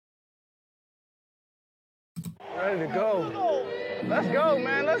Ready to go. Let's go,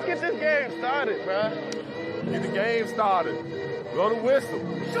 man. Let's get this game started, bro. Get the game started. Blow the whistle.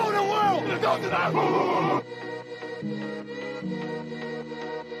 Show the world. Let's go tonight.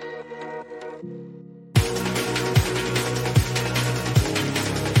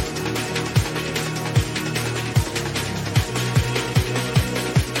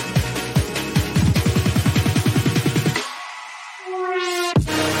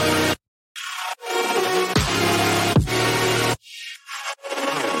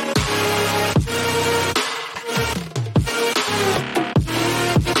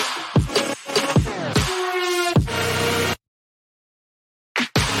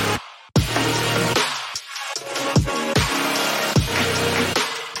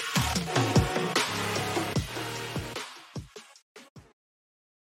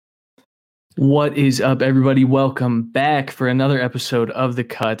 What is up, everybody? Welcome back for another episode of The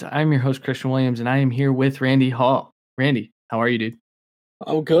Cut. I'm your host, Christian Williams, and I am here with Randy Hall. Randy, how are you, dude?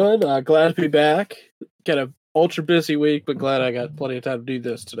 I'm good. Glad to be back. Got a ultra busy week, but glad I got plenty of time to do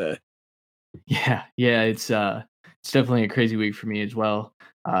this today. Yeah, it's definitely a crazy week for me as well.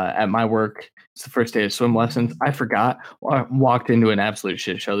 At my work, it's the first day of swim lessons. I forgot. I walked into an absolute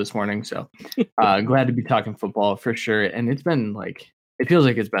shit show this morning, so glad to be talking football for sure. And it's been it feels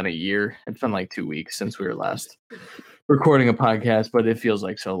like it's been a year. It's been like 2 weeks since we were last recording a podcast, but it feels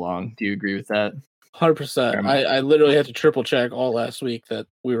like so long. Do you agree with that? 100%. I literally had to triple check all last week that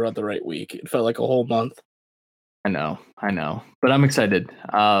we were on the right week. It felt like a whole month. I know, but I'm excited.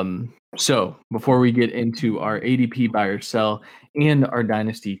 So before we get into our ADP buy or sell and our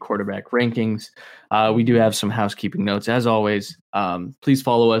Dynasty quarterback rankings, we do have some housekeeping notes. As always, please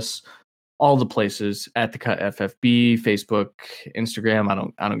follow us all the places at The Cut FFB, Facebook, Instagram.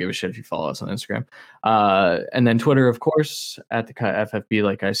 I don't give a shit if you follow us on Instagram. And then Twitter, of course, at The Cut FFB,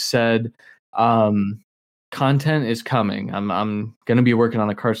 like I said. Content is coming. I'm going to be working on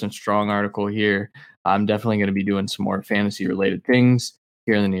the Carson Strong article here. I'm definitely going to be doing some more fantasy related things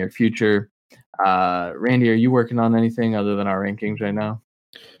here in the near future. Randy, are you working on anything other than our rankings right now?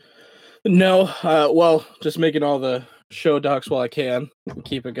 No. Well, just making all the show docs while I can.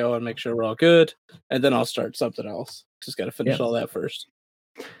 Keep it going, make sure we're all good. And then I'll start something else. Just got to finish all that first.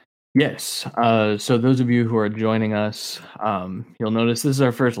 Yes. So those of you who are joining us, you'll notice this is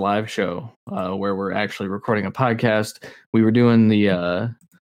our first live show where we're actually recording a podcast. We were doing the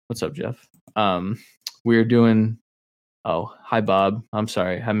what's up, Jeff? We were doing. Oh, hi, Bob. I'm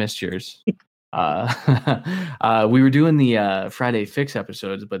sorry, I missed yours. We were doing the Friday Fix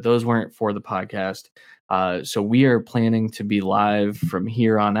episodes, but those weren't for the podcast. So we are planning to be live from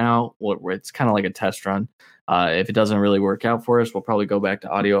here on out. It's kind of like a test run. If it doesn't really work out for us, we'll probably go back to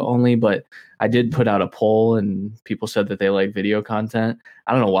audio only. But I did put out a poll and people said that they like video content.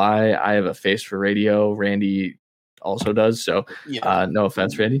 I don't know why. I have a face for radio. Randy also does. So no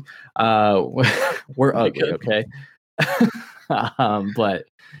offense, Randy. We're ugly, okay? But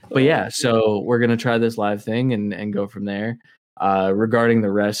yeah, so we're going to try this live thing and go from there. Regarding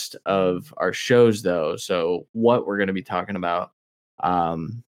the rest of our shows, though, so what we're going to be talking about,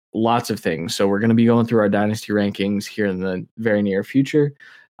 lots of things. So we're going to be going through our Dynasty rankings here in the very near future.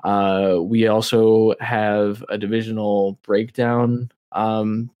 We also have a divisional breakdown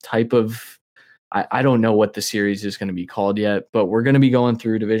type of, I don't know what the series is going to be called yet, but we're going to be going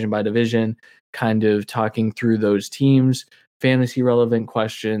through division by division, kind of talking through those teams, fantasy relevant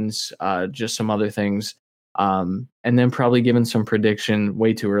questions, just some other things. And then probably giving some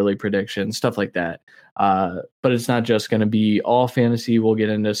way too early prediction, stuff like that. But it's not just going to be all fantasy. We'll get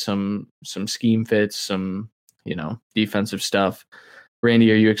into some scheme fits, some, defensive stuff. Randy,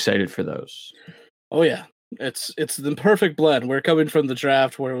 are you excited for those? Oh yeah. It's the perfect blend. We're coming from the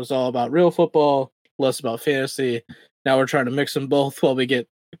draft where it was all about real football, less about fantasy. Now we're trying to mix them both while we get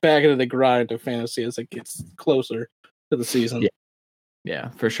back into the grind of fantasy as it gets closer to the season.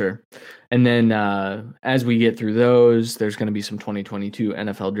 Yeah, for sure. And then as we get through those, there's going to be some 2022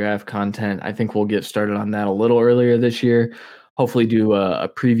 NFL draft content. I think we'll get started on that a little earlier this year. Hopefully do a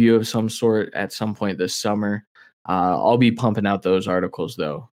preview of some sort at some point this summer. I'll be pumping out those articles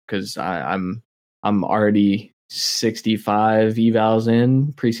though, because I'm already 65 evals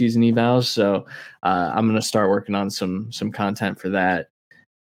in preseason evals. So I'm going to start working on some content for that.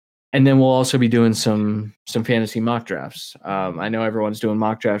 And then we'll also be doing some fantasy mock drafts. I know everyone's doing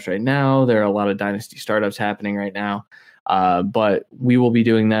mock drafts right now. There are a lot of Dynasty startups happening right now. But we will be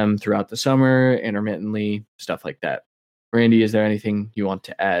doing them throughout the summer, intermittently, stuff like that. Randy, is there anything you want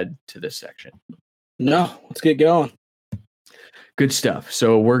to add to this section? No, let's get going. Good stuff.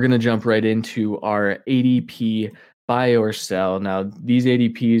 So we're going to jump right into our ADP buy or sell. Now, these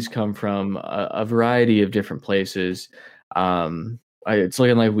ADPs come from a variety of different places. It's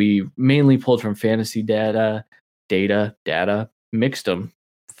looking like we mainly pulled from fantasy data, mixed them.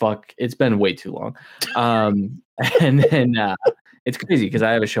 Fuck, it's been way too long. And then it's crazy because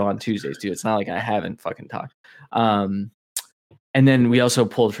I have a show on Tuesdays too. It's not like I haven't fucking talked. And then we also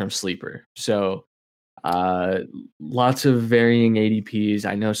pulled from Sleeper. So lots of varying ADPs.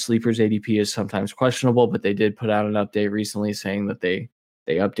 I know Sleeper's ADP is sometimes questionable, but they did put out an update recently saying that they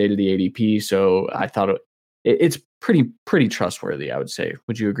updated the ADP. So I thought it's pretty trustworthy, I would say.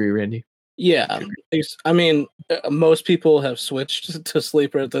 Would you agree, Randy? Yeah. I mean, most people have switched to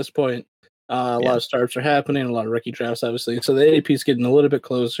Sleeper at this point. A lot of starts are happening, a lot of rookie drafts, obviously. So the ADP is getting a little bit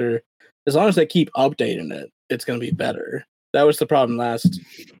closer. As long as they keep updating it, it's going to be better. That was the problem last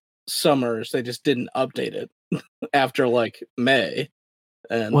summers. They just didn't update it after like May.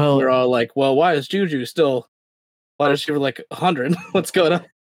 And we're all like, well, why is Juju still wide receiver like 100? What's going on?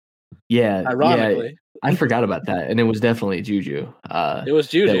 Yeah. Ironically. Yeah, I forgot about that. And it was definitely Juju. It was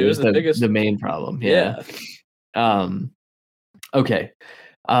Juju. It was the biggest. The main problem. Yeah. Okay.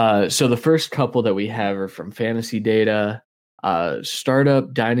 So the first couple that we have are from fantasy data.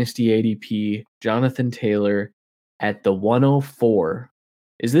 Startup Dynasty ADP, Jonathan Taylor at the 104.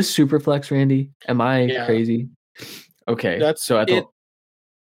 Is this super flex, Randy? Am I crazy? Okay. It's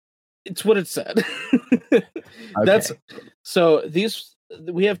what it said.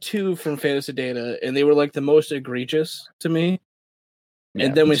 We have two from fantasy data, and they were like the most egregious to me. Yeah,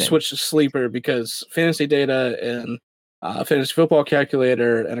 and then we switched to Sleeper because fantasy data and fantasy football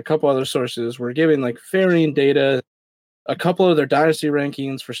calculator and a couple other sources were giving like varying data. A couple of their dynasty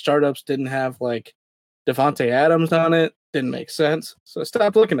rankings for startups didn't have like Devontae Adams on it. Didn't make sense. So I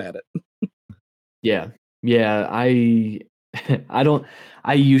stopped looking at it. Yeah. I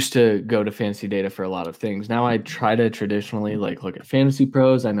used to go to fantasy data for a lot of things. Now I try to traditionally like look at Fantasy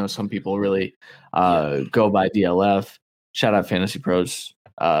Pros. I know some people really go by DLF. Shout out Fantasy Pros.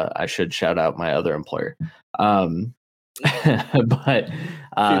 I should shout out my other employer. But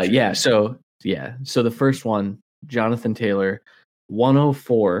so the first one, Jonathan Taylor,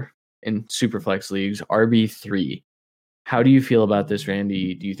 104 in Superflex leagues, RB3. How do you feel about this,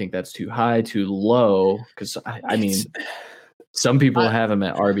 Randy? Do you think that's too high, too low? Because I mean, some people have him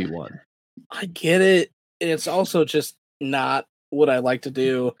at RB1. I get it. And it's also just not what I like to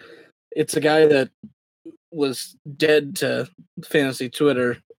do. It's a guy that was dead to fantasy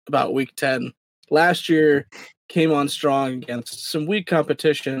Twitter about week 10. Last year, came on strong against some weak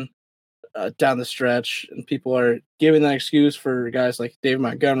competition down the stretch. And people are giving that excuse for guys like David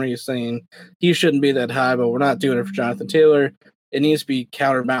Montgomery, saying he shouldn't be that high, but we're not doing it for Jonathan Taylor. It needs to be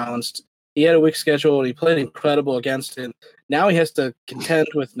counterbalanced. He had a weak schedule, and he played incredible against it. Now he has to contend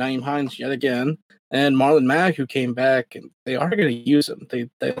with Nyheim Hines yet again, and Marlon Mack, who came back, and they are going to use him. They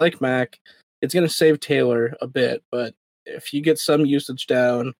like Mack. It's going to save Taylor a bit, but if you get some usage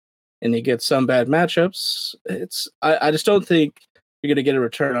down and you get some bad matchups, I just don't think you're going to get a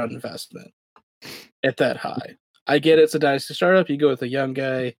return on investment at that high. I get it's a dynasty startup. You go with a young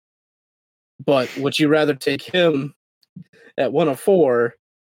guy, but would you rather take him at 104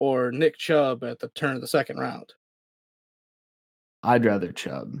 or Nick Chubb at the turn of the second round? I'd rather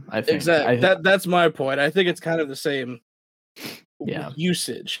Chubb. I think exactly. That's my point. I think it's kind of the same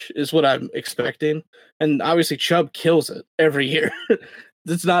usage is what I'm expecting, and obviously Chubb kills it every year.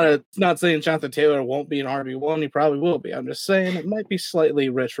 It's not saying Jonathan Taylor won't be an RB1. He probably will be. I'm just saying it might be slightly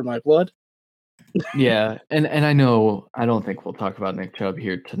rich for my blood. Yeah, and I know I don't think we'll talk about Nick Chubb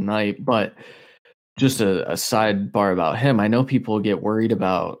here tonight, but just a sidebar about him. I know people get worried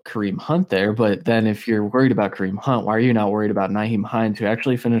about Kareem Hunt there, but then if you're worried about Kareem Hunt, why are you not worried about Nyheim Hines, who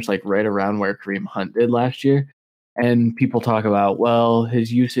actually finished like right around where Kareem Hunt did last year? And people talk about, well,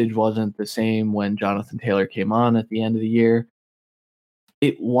 his usage wasn't the same when Jonathan Taylor came on at the end of the year.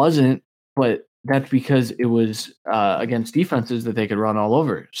 It wasn't, but that's because it was against defenses that they could run all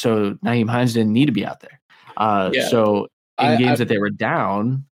over. So Nyheim Hines didn't need to be out there. So in games that they were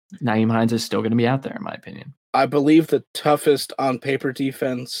down, Nyheim Hines is still going to be out there, in my opinion. I believe the toughest on-paper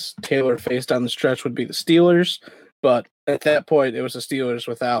defense Taylor faced on the stretch would be the Steelers, but at that point, it was the Steelers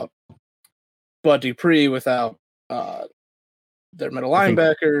without Bud Dupree, without their middle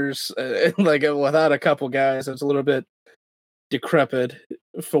linebackers, without a couple guys. It's a little bit decrepit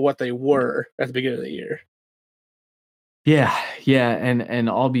for what they were at the beginning of the year. Yeah, and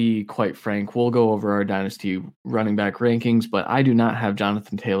I'll be quite frank. We'll go over our dynasty running back rankings, but I do not have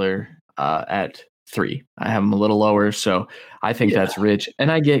Jonathan Taylor at 3. I have him a little lower, so I think that's rich.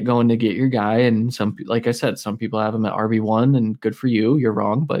 And I get going to get your guy, and like I said, some people have him at RB1, and good for you. You're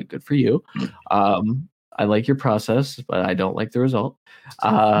wrong, but good for you. I like your process, but I don't like the result.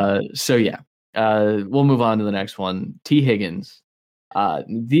 So yeah, we'll move on to the next one. T. Higgins.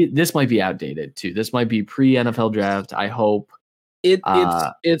 This might be outdated too. This might be pre NFL draft. I hope. It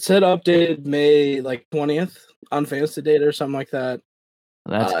said updated May like 20th on Fantasy Data or something like that.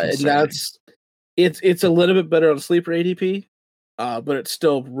 That's and concerning. it's a little bit better on sleeper ADP, but it's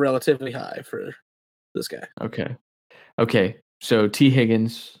still relatively high for this guy. Okay. So T.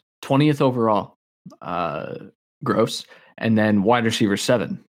 Higgins, 20th overall, gross, and then wide receiver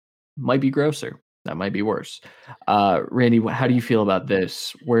 7 might be grosser. That might be worse. Randy, how do you feel about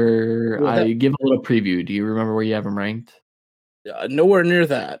this? Where I give a little preview. Do you remember where you have him ranked? Nowhere near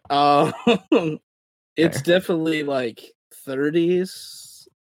that. It's definitely like 30s.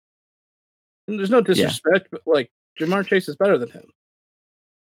 And there's no disrespect, but like Jamar Chase is better than him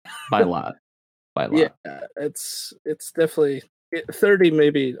by a lot. Yeah, it's definitely 30,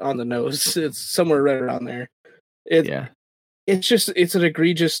 maybe on the nose. It's somewhere right around there. It's an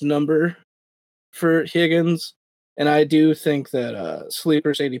egregious number for Higgins, and I do think that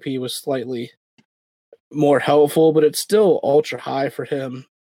Sleeper's ADP was slightly more helpful, but it's still ultra high for him.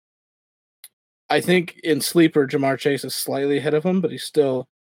 I think in Sleeper, Jamar Chase is slightly ahead of him, but he's still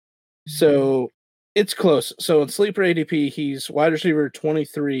it's close. So in Sleeper ADP, he's wide receiver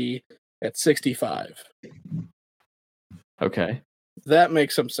 23 at 65. Okay. That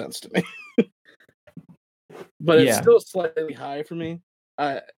makes some sense to me. But it's still slightly high for me.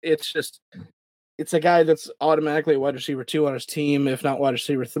 It's a guy that's automatically wide receiver 2 on his team, if not wide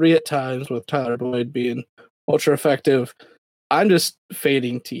receiver 3 at times, with Tyler Boyd being ultra effective. I'm just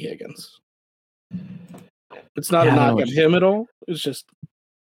fading T. Higgins. It's not a knock on him at all. It's just.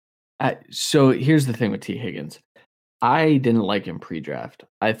 So here's the thing with T. Higgins. I didn't like him pre-draft.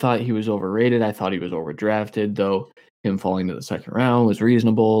 I thought he was overrated. I thought he was overdrafted, though him falling to the second round was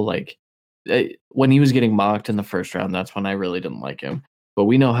reasonable. Like when he was getting mocked in the first round, that's when I really didn't like him. But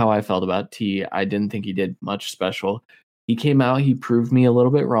we know how I felt about T. I didn't think he did much special. He came out, he proved me a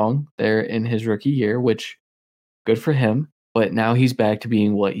little bit wrong there in his rookie year, which good for him. But now he's back to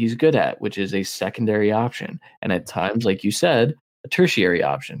being what he's good at, which is a secondary option. And at times, like you said, a tertiary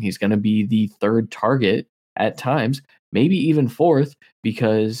option. He's going to be the third target at times, maybe even fourth,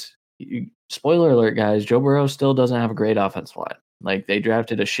 because spoiler alert, guys, Joe Burrow still doesn't have a great offensive line. Like they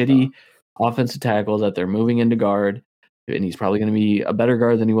drafted a shitty offensive tackle that they're moving into guard, and he's probably going to be a better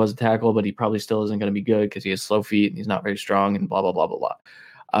guard than he was a tackle, but he probably still isn't going to be good because he has slow feet and he's not very strong and blah, blah, blah, blah,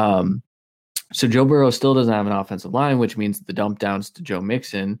 blah. So Joe Burrow still doesn't have an offensive line, which means the dump downs to Joe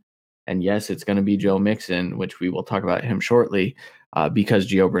Mixon. And yes, it's going to be Joe Mixon, which we will talk about him shortly, because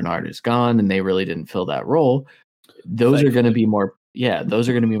Gio Bernard is gone and they really didn't fill that role. Those are going to be more, those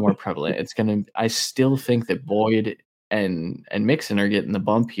are going to be more prevalent. I still think that Boyd and Mixon are getting the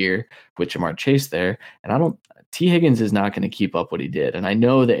bump here with Jamar Chase there. And T. Higgins is not going to keep up what he did. And I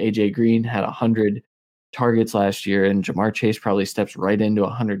know that AJ Green had 100 targets last year, and Jamar Chase probably steps right into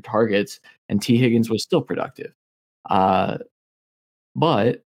 100 targets, and T. Higgins was still productive.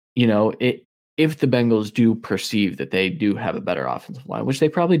 But, if the Bengals do perceive that they do have a better offensive line, which they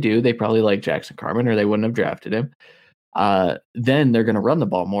probably do, they probably like Jackson Carman or they wouldn't have drafted him, then they're going to run the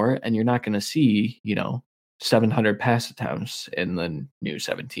ball more, and you're not going to see, 700 pass attempts in the new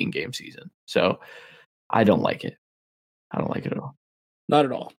 17-game season. So I don't like it. I don't like it at all. Not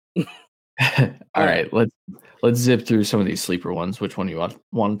at all. All right, let's zip through some of these sleeper ones. Which one do you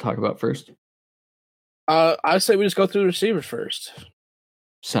want to talk about first? I say we just go through the receivers first.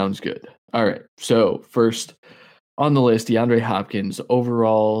 Sounds good. All right. So first on the list, DeAndre Hopkins,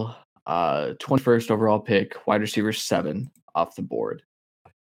 overall 21st overall pick, wide receiver 7 off the board.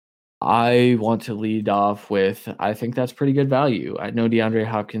 I want to lead off with, I think that's pretty good value. I know DeAndre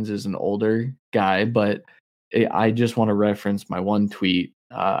Hopkins is an older guy, but I just want to reference my one tweet.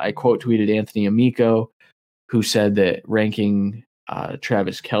 I quote tweeted Anthony Amico, who said that ranking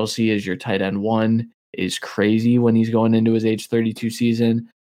Travis Kelce as your tight end 1 is crazy when he's going into his age 32 season.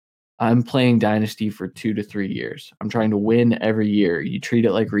 I'm playing Dynasty for 2 to 3 years. I'm trying to win every year. You treat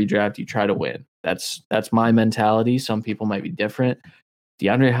it like redraft, you try to win. That's my mentality. Some people might be different.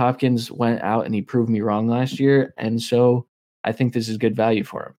 DeAndre Hopkins went out and he proved me wrong last year, and so I think this is good value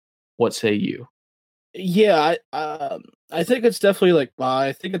for him. What say you? Yeah, I think it's definitely like buy.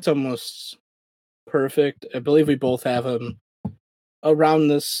 I think it's almost perfect. I believe we both have him around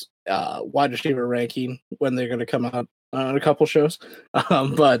this wide receiver ranking when they're going to come out on a couple shows.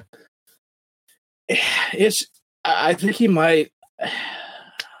 But I think he might.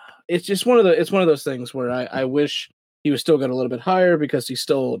 It's just one of those things where I wish he was still got a little bit higher because he's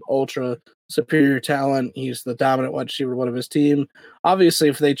still an ultra superior talent. He's the dominant wide receiver one of his team. Obviously,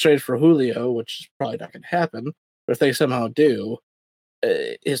 if they trade for Julio, which is probably not going to happen, but if they somehow do,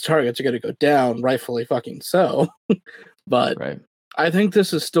 his targets are going to go down, rightfully fucking so. But Right. I think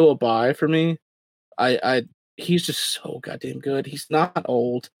this is still a buy for me. He's just so goddamn good. He's not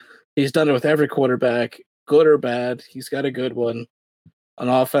old. He's done it with every quarterback, good or bad. He's got a good one. An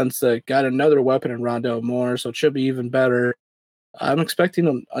offense that got another weapon in Rondale Moore, so it should be even better. I'm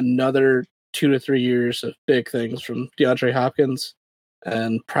expecting another 2 to 3 years of big things from DeAndre Hopkins,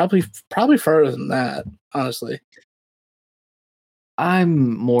 and probably further than that, honestly.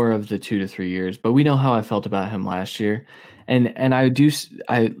 I'm more of the 2 to 3 years, but we know how I felt about him last year, and I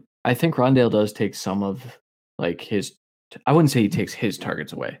think Rondale does take some of like his. I wouldn't say he takes his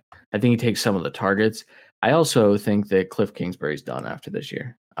targets away. I think he takes some of the targets. I also think that Cliff Kingsbury's done after this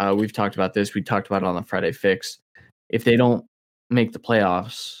year. We've talked about this. We talked about it on the Friday Fix. If they don't make the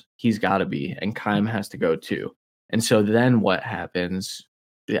playoffs, he's got to be, and Keim has to go too. And so then what happens?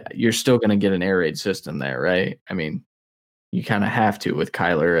 Yeah, you're still going to get an air raid system there, right? I mean, you kind of have to with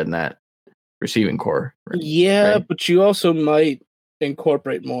Kyler and that receiving core. Right? Yeah, right? but you also might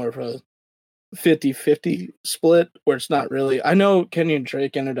incorporate more of a 50-50 split where it's not really. I know Kenyon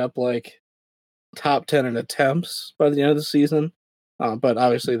Drake ended up like top 10 in attempts by the end of the season, but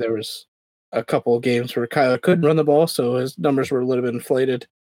obviously there was a couple of games where Kyler couldn't run the ball, so his numbers were a little bit inflated.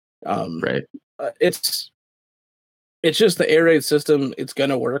 Right. It's just the air raid system. It's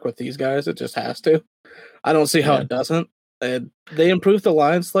gonna work with these guys. It just has to. I don't see how it doesn't. And they improved the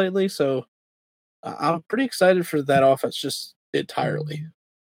line slightly, so I'm pretty excited for that offense just entirely.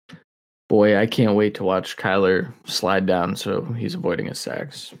 Boy, I can't wait to watch Kyler slide down so he's avoiding his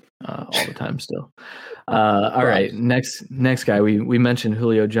sacks all the time still. All right, next guy. We mentioned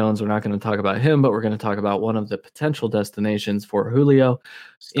Julio Jones. We're not going to talk about him, but we're going to talk about one of the potential destinations for Julio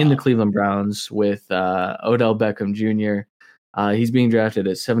in the Cleveland Browns with Odell Beckham Jr. He's being drafted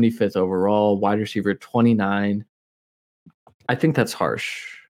at 75th overall, wide receiver 29. I think that's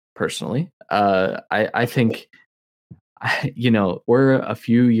harsh, personally. I think, we're a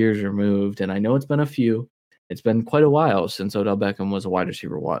few years removed, and I know it's been a few. It's been quite a while since Odell Beckham was a wide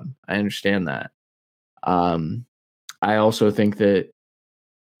receiver one. I understand that. I also think that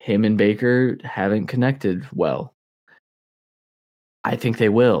him and Baker haven't connected well. I think they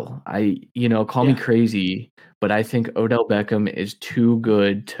will. Call me crazy, but I think Odell Beckham is too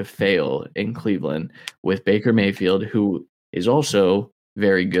good to fail in Cleveland with Baker Mayfield, who is also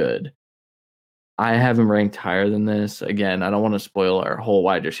very good. I have him ranked higher than this. Again, I don't want to spoil our whole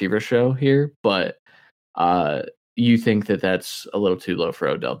wide receiver show here, but you think that that's a little too low for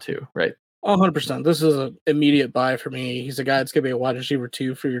Odell too, right? 100%. This is an immediate buy for me. He's a guy that's going to be a wide receiver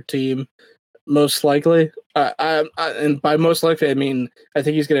 2 for your team, most likely. And by most likely, I mean I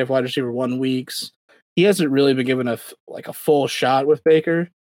think he's going to have wide receiver 1 weeks. He hasn't really been given a full shot with Baker.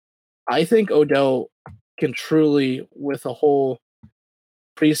 I think Odell can truly, with a whole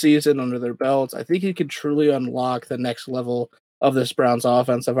preseason under their belts, I think he can truly unlock the next level of this Browns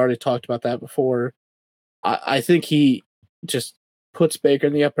offense. I've already talked about that before. I think he just puts Baker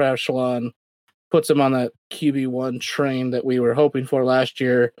in the upper echelon, puts him on that QB1 train that we were hoping for last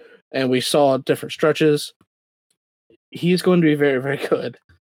year, and we saw different stretches. He's going to be very, very good.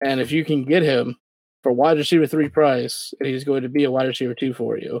 And if you can get him for wide receiver 3 price, and he's going to be a wide receiver 2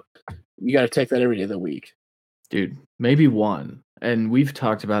 for you, you got to take that every day of the week. Dude, maybe 1. And we've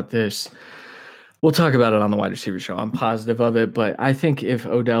talked about this. We'll talk about it on the wide receiver show. I'm positive of it, but I think if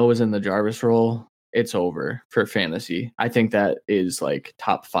Odell was in the Jarvis role, it's over for fantasy. I think that is like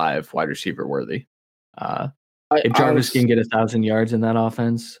top 5 wide receiver worthy. If Jarvis can get 1,000 yards in that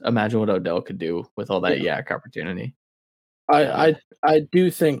offense, imagine what Odell could do with all that yak opportunity. I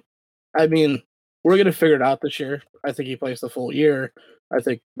do think, I mean, we're going to figure it out this year. I think he plays the full year. I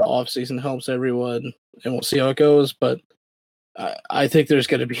think the offseason helps everyone, and we'll see how it goes. But I think there's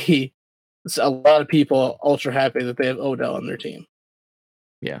going to be a lot of people ultra happy that they have Odell on their team.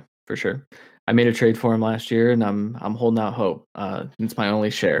 Yeah, for sure. I made a trade for him last year, and I'm holding out hope. It's my only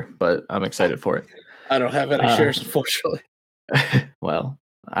share, but I'm excited for it. I don't have any shares, unfortunately. Well,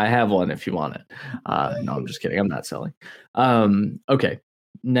 I have one if you want it. No, I'm just kidding. I'm not selling. Okay,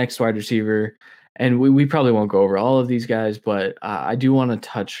 next wide receiver, and we probably won't go over all of these guys, but I do want to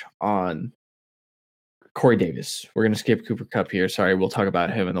touch on Corey Davis. We're going to skip Cooper Kupp here. Sorry, we'll talk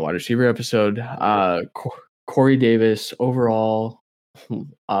about him in the wide receiver episode. Corey Davis, overall,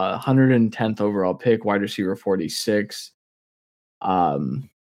 110th overall pick, wide receiver 46.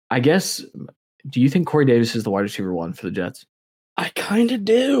 I guess, do you think Corey Davis is the wide receiver 1 for the Jets? I kind of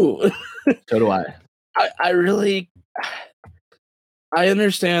do. So do I. I really I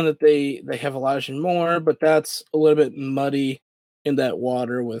understand that they have Elijah Moore, but that's a little bit muddy in that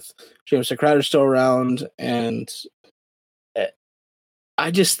water with Jameson Crowder still around, and I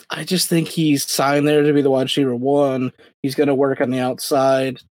just think he's signed there to be the wide receiver one. He's going to work on the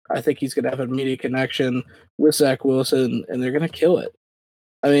outside. I think he's going to have an immediate connection with Zach Wilson, and they're going to kill it.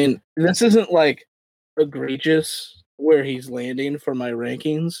 I mean, this isn't like egregious where he's landing for my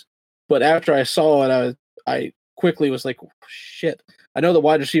rankings, but after I saw it, I quickly was like, shit. I know the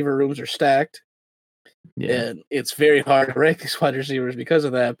wide receiver rooms are stacked, and it's very hard to rank these wide receivers because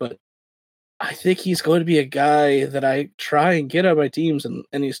of that, but I think he's going to be a guy that I try and get on my teams and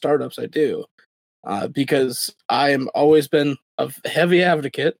any startups I do, because I am always been a heavy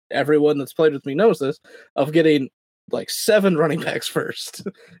advocate. Everyone that's played with me knows this, of getting like 7 running backs first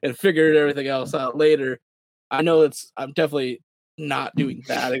and figuring everything else out later. I know I'm definitely not doing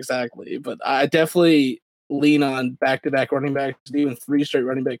that exactly, but I definitely lean on back-to-back running backs, even 3 straight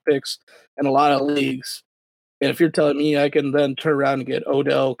running back picks in a lot of leagues. And if you're telling me I can then turn around and get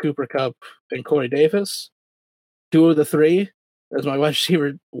Odell, Cooper Kupp, and Corey Davis, 2 of the 3 as my wide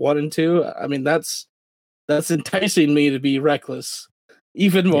receiver 1 and 2, I mean that's enticing me to be reckless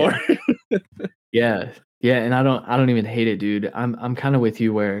even more. Yeah, and I don't even hate it, dude. I'm kind of with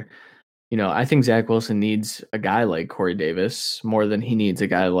you where, I think Zach Wilson needs a guy like Corey Davis more than he needs a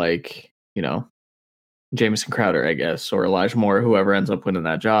guy like, Jamison Crowder, I guess, or Elijah Moore, whoever ends up winning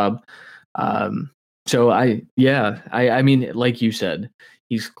that job. So I mean, like you said,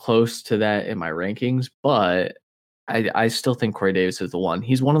 he's close to that in my rankings, but I still think Corey Davis is the one.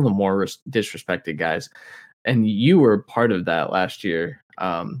 He's one of the more disrespected guys, and you were part of that last year.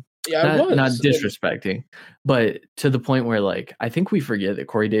 Not disrespecting, but to the point where, like, I think we forget that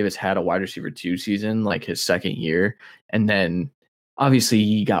Corey Davis had a wide receiver 2 season, like his second year, and then obviously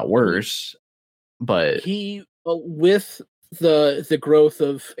he got worse. But he, with the growth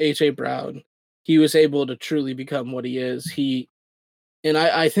of AJ Brown, he was able to truly become what he is.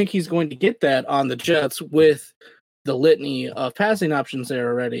 I think he's going to get that on the Jets with the litany of passing options there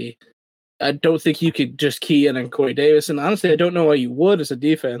already. I don't think you could just key in on Corey Davis, and honestly, I don't know why you would as a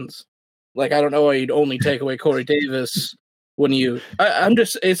defense. Like, I don't know why you'd only take away Corey Davis when you.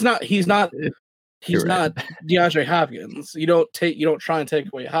 He's not DeAndre Hopkins. You don't try and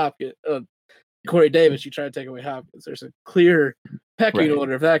take away Hopkins. Corey Davis, you try to take away Hopkins. There's a clear pecking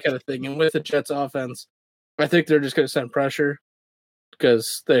order of that kind of thing. And with the Jets offense, I think they're just going to send pressure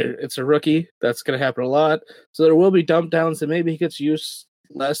because it's a rookie. That's going to happen a lot. So there will be dump downs, and maybe he gets used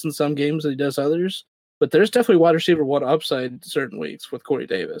less in some games than he does others. But there's definitely wide receiver 1 upside certain weeks with Corey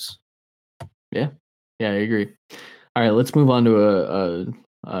Davis. Yeah, I agree. All right, let's move on to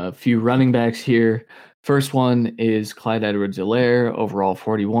a few running backs here. First one is Clyde Edwards-Helaire, overall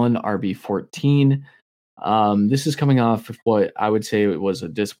 41, RB 14. This is coming off of what I would say was a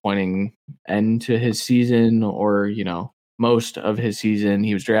disappointing end to his season, or, most of his season.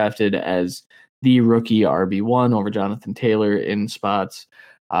 He was drafted as the rookie RB1 over Jonathan Taylor in spots.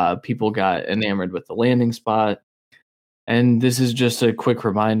 People got enamored with the landing spot. And this is just a quick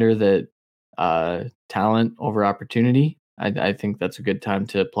reminder that talent over opportunity. I think that's a good time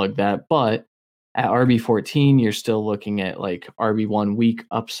to plug that. But at RB14, you're still looking at like RB1 week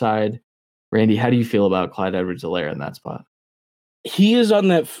upside. Randy, how do you feel about Clyde Edwards-Helaire in that spot? He is on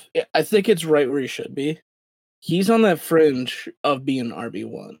that. I think it's right where he should be. He's on that fringe of being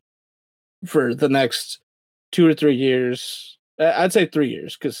RB1 for the next 2 to 3 years. I'd say 3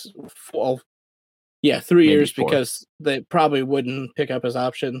 years because, 3 years 4. because they probably wouldn't pick up his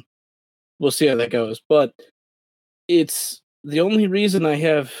option. We'll see how that goes. But it's the only reason I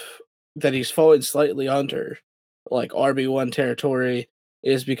have that he's falling slightly under like RB1 territory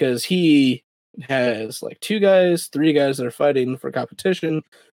is because he has like 2 guys, 3 guys that are fighting for competition.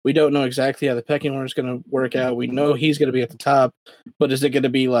 We don't know exactly how the pecking order is going to work out. We know he's going to be at the top, but is it going to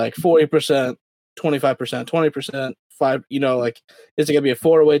be like 40%, 25%, 20%, 5, like, is it going to be a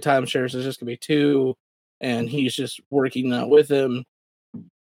 4-way timeshare? Is it just going to be 2 and he's just working out with him?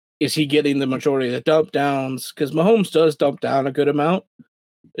 Is he getting the majority of the dump downs? Because Mahomes does dump down a good amount.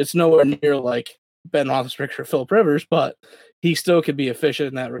 It's nowhere near like Ben Roethlisberger or Phillip Rivers, but he still could be efficient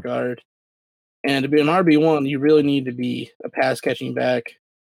in that regard. And to be an RB1, you really need to be a pass-catching back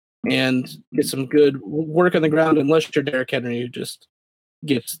and get some good work on the ground, unless you're Derrick Henry, who just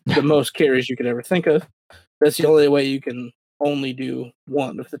gets the most carries you could ever think of. That's the only way you can only do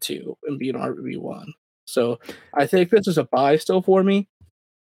one of the 2 and be an RB1. So I think this is a buy still for me.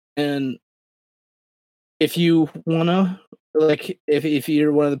 And if you want to, like, if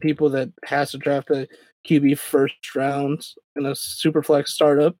you're one of the people that has to draft a QB first round in a super flex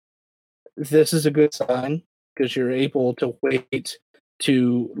startup, this is a good sign because you're able to wait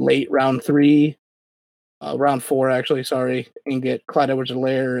to late round 3, round 4, actually, sorry, and get Clyde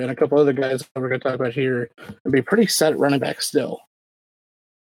Edwards-Helaire and a couple other guys that we're going to talk about here and be pretty set at running back still.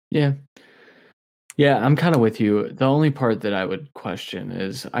 Yeah. Yeah, I'm kind of with you. The only part that I would question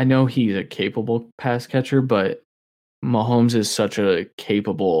is I know he's a capable pass catcher, but Mahomes is such a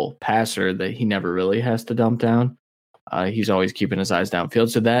capable passer that he never really has to dump down. He's always keeping his eyes downfield,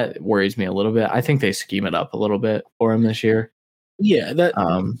 so that worries me a little bit. I think they scheme it up a little bit for him this year. Yeah,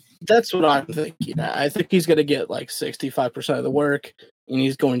 that's what I'm thinking. I think he's going to get like 65% of the work, and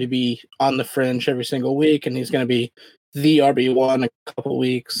he's going to be on the fringe every single week, and he's going to be the RB1 a couple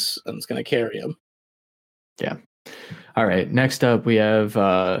weeks, and it's going to carry him. Yeah. All right. Next up, we have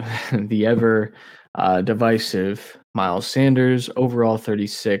the ever divisive Miles Sanders, overall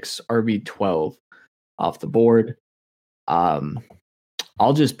 36, RB12 off the board.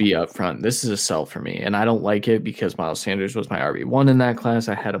 I'll just be upfront. This is a sell for me, and I don't like it because Miles Sanders was my RB1 in that class.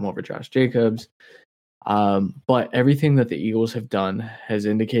 I had him over Josh Jacobs. But everything that the Eagles have done has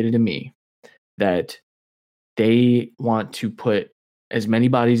indicated to me that they want to put as many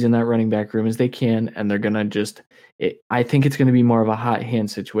bodies in that running back room as they can, and they're going to I think it's going to be more of a hot hand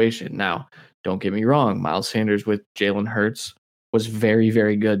situation. Now, don't get me wrong. Miles Sanders with Jalen Hurts was very,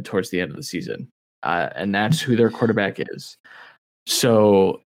 very good towards the end of the season. And that's who their quarterback is.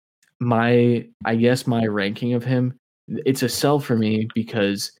 So I guess my ranking of him, it's a sell for me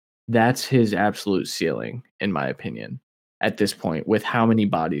because that's his absolute ceiling, in my opinion, at this point, with how many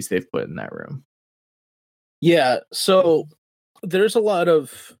bodies they've put in that room. Yeah, so there's a lot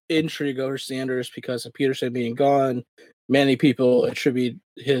of intrigue over Sanders because of Peterson being gone. Many people attribute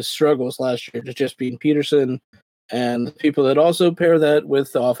his struggles last year to just being Peterson. And the people that also pair that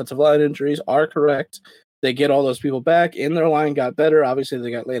with the offensive line injuries are correct. They get all those people back, and their line got better. Obviously,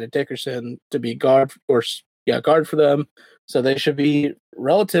 they got Landon Dickerson to be guard for them. So they should be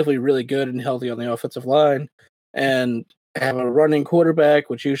relatively really good and healthy on the offensive line and have a running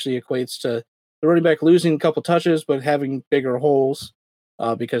quarterback, which usually equates to the running back losing a couple touches but having bigger holes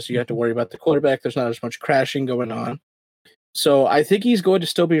because you have to worry about the quarterback. There's not as much crashing going on. So I think he's going to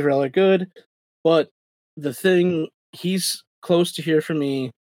still be really good, but the thing, he's close to here for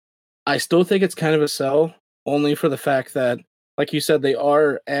me. I still think it's kind of a sell, only for the fact that, like you said, they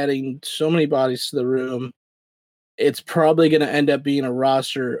are adding so many bodies to the room. It's probably going to end up being a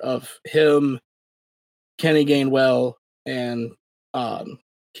roster of him, Kenny Gainwell, and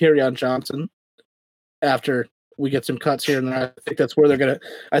Kerryon Johnson after we get some cuts here and there. I think that's where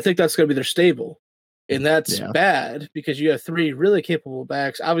I think that's going to be their stable. And that's bad because you have 3 really capable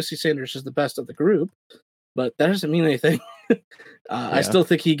backs. Obviously, Sanders is the best of the group, but that doesn't mean anything. I still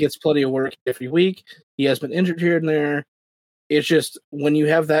think he gets plenty of work every week. He has been injured here and there. It's just when you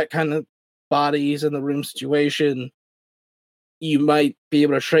have that kind of bodies in the room situation, you might be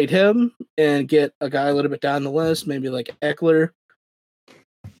able to trade him and get a guy a little bit down the list, maybe like Eckler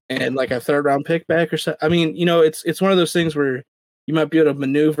and like a 3rd round pick back or something. I mean, it's one of those things where you might be able to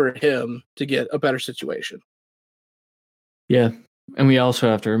maneuver him to get a better situation. Yeah. And we also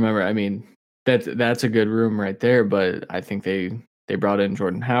have to remember, I mean, that's a good room right there, but I think they brought in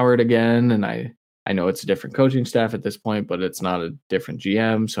Jordan Howard again, and I know it's a different coaching staff at this point, but it's not a different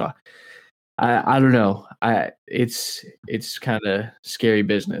GM, so I don't know. It's kind of scary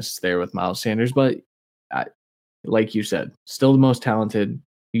business there with Miles Sanders, but like you said, still the most talented.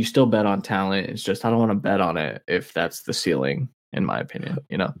 You still bet on talent. It's just I don't want to bet on it if that's the ceiling, in my opinion.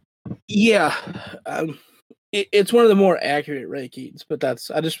 Yeah. It's one of the more accurate rankings, but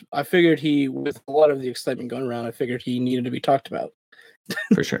I figured with a lot of the excitement going around, I figured he needed to be talked about.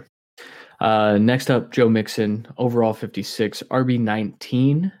 For sure. Next up, Joe Mixon, overall 56,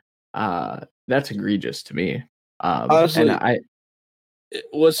 RB19. That's egregious to me. Honestly,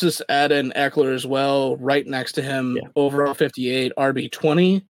 let's just add in Eckler as well, right next to him, overall 58,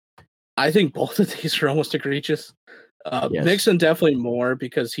 RB20. I think both of these are almost egregious. Mixon definitely more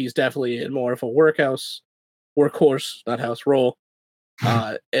because he's definitely in more of a workhorse, not house role.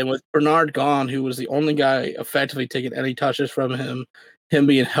 And with Bernard gone, who was the only guy effectively taking any touches from him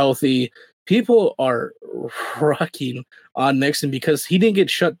being healthy, people are rocking on Mixon because he didn't get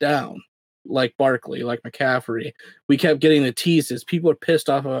shut down like Barkley, like McCaffrey. We kept getting the teases. People are pissed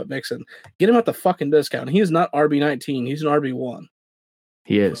off about Mixon. Get him at the fucking discount. He is not RB19. He's an RB1.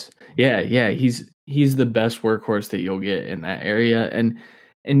 He is. Yeah. He's the best workhorse that you'll get in that area.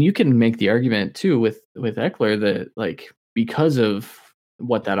 And you can make the argument too with Eckler that like because of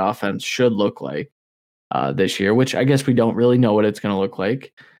what that offense should look like this year, which I guess we don't really know what it's going to look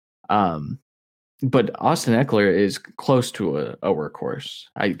like. but Austin Eckler is close to a workhorse.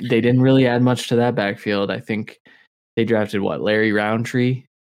 They didn't really add much to that backfield. I think they drafted Larry Roundtree.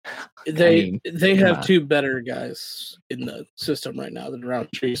 They Come have on. two better guys in the system right now than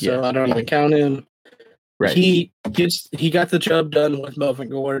Roundtree, so Yeah. I don't really count him. Right. He got the job done with Melvin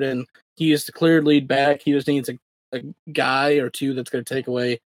Gordon. He is the clear lead back. He just needs a guy or two that's going to take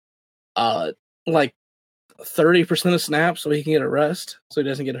away like 30% of snaps so he can get a rest so he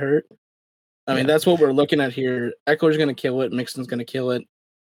doesn't get hurt. I mean, that's what we're looking at here. Eckler's going to kill it. Mixon's going to kill it.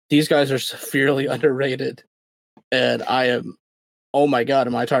 These guys are severely underrated. And I am, oh my God,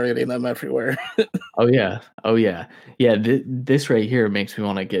 am I targeting them everywhere? Oh, yeah. Yeah, this right here makes me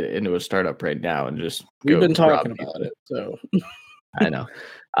want to get into a startup right now and just We've go been talking rob about people. it, so. I know.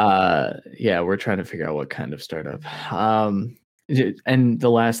 Yeah, we're trying to figure out what kind of startup. And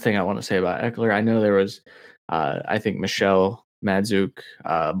the last thing I want to say about Eckler, I know there was, I think Michelle Madzuk,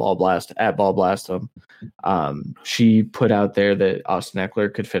 Ball Blast him. She put out there that Austin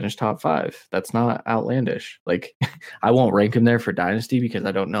Eckler could finish top 5. That's not outlandish. Like, I won't rank him there for Dynasty because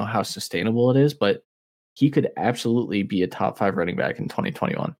I don't know how sustainable it is, but he could absolutely be a top 5 running back in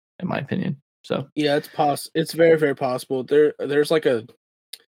 2021, in my opinion. So yeah, it's very, very possible. There's like a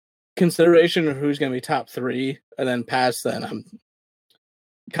consideration of who's going to be top 3, and then past then, I'm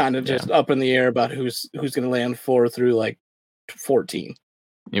kind of just up in the air about who's going to land 4 through like 14.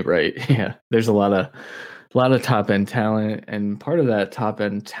 You're right. Yeah, there's a lot of top end talent, and part of that top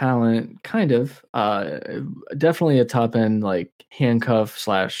end talent, kind of, definitely a top end like handcuff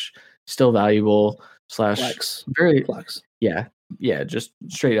 / still valuable / Flex. very Flex. Yeah, just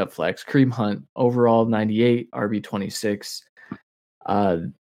straight up flex. Kareem Hunt, overall 98, RB 26.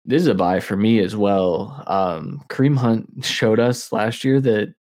 This is a buy for me as well. Kareem Hunt showed us last year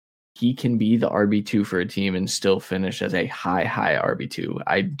that he can be the RB2 for a team and still finish as a high RB2.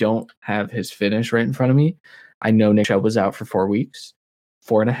 I don't have his finish right in front of me. I know Nick Chubb was out for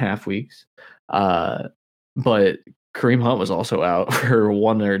 4.5 weeks. But Kareem Hunt was also out for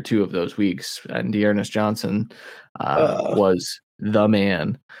 1 or 2 of those weeks, and Dearness Johnson was the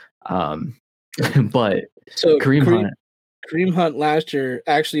man. But so Kareem Hunt last year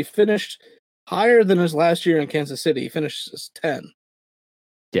actually finished higher than his last year in Kansas City. He finished as 10.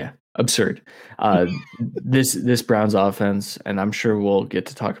 Yeah, absurd. This Browns offense, and I'm sure we'll get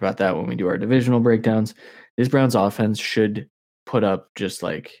to talk about that when we do our divisional breakdowns. This Browns offense should put up just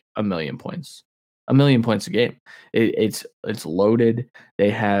like 1,000,000 points. 1,000,000 points a game. It's loaded. They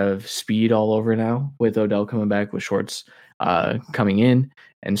have speed all over now with Odell coming back, with Shorts coming in,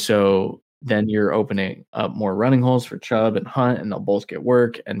 and so then you're opening up more running holes for Chubb and Hunt, and they'll both get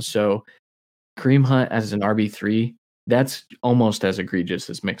work. And so Kareem Hunt as an RB3, that's almost as egregious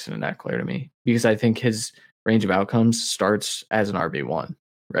as Mixon and Eckler to me, because I think his range of outcomes starts as an RB1,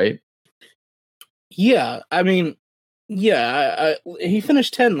 right? Yeah, I mean, yeah, he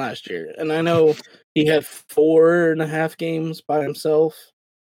finished 10 last year, and I know he had 4.5 games by himself,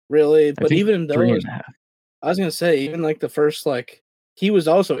 really. But even those, 3.5. I was gonna say, even like the first, like, he was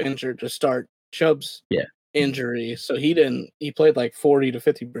also injured to start Chubb's injury, so he played like 40 to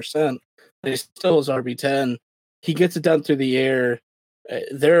 50%. But he still was RB10. He gets it done through the air.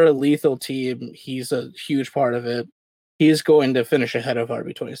 They're a lethal team. He's a huge part of it. He's going to finish ahead of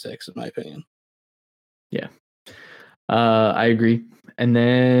RB26, in my opinion. Yeah. I agree. And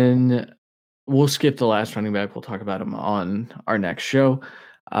then we'll skip the last running back. We'll talk about him on our next show.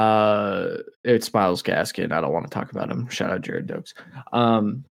 It's Myles Gaskin. I don't want to talk about him. Shout out Jared Dokes.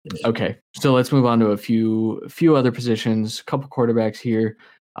 Okay, so let's move on to a few other positions. A couple quarterbacks here.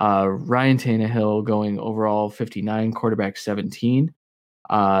 Ryan Tannehill going overall 59, quarterback 17.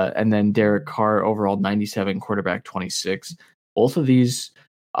 And then Derek Carr overall 97, quarterback 26. Both of these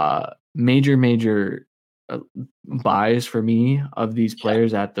major buys for me of these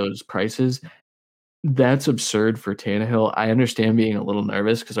players at those prices. That's absurd for Tannehill. I understand being a little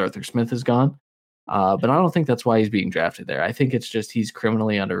nervous because Arthur Smith is gone, but I don't think that's why he's being drafted there. I think it's just he's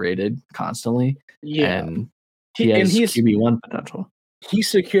criminally underrated constantly, and he has QB1 potential.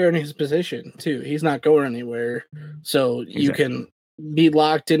 He's secure in his position too. He's not going anywhere, so you can be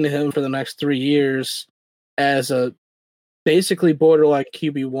locked into him for the next 3 years as a basically borderline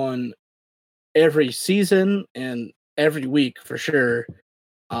QB1 every season and every week for sure.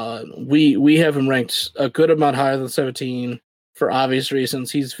 We have him ranked a good amount higher than 17 for obvious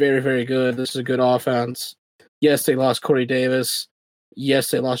reasons. He's very, very good. This is a good offense. Yes, they lost Corey Davis. Yes,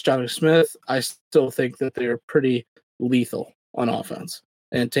 they lost Jonnu Smith. I still think that they're pretty lethal on offense.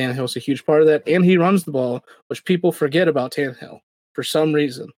 And Tannehill's a huge part of that. And he runs the ball, which people forget about Tannehill for some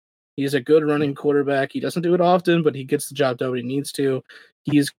reason. He's a good running quarterback. He doesn't do it often, but he gets the job done when he needs to.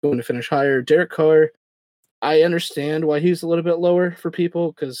 he's going to finish higher. Derek Carr, I understand why he's a little bit lower for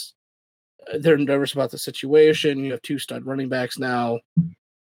people because they're nervous about the situation. You have 2 stud running backs now.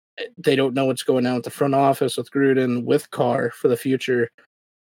 They don't know what's going on with the front office with Gruden, with Carr for the future.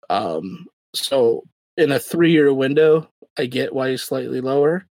 So in a 3-year window, I get why he's slightly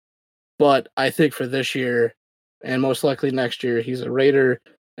lower. But I think for this year and most likely next year, he's a Raider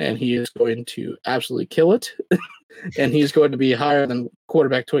and he is going to absolutely kill it. And he's going to be higher than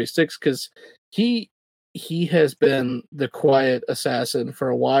quarterback 26 because he has been the quiet assassin for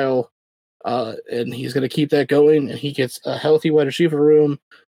a while. And he's going to keep that going. And he gets a healthy wide receiver room.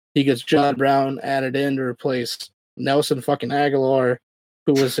 He gets John Brown added in to replace Nelson fucking Aguilar,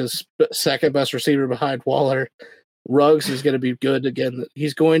 who was his second best receiver behind Waller. Ruggs is going to be good again.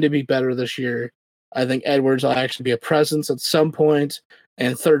 He's going to be better this year. I think Edwards will actually be a presence at some point.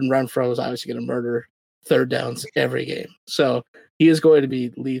 And third and Renfro is obviously going to murder third downs every game. So he is going to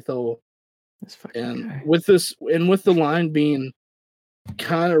be lethal. And with the line being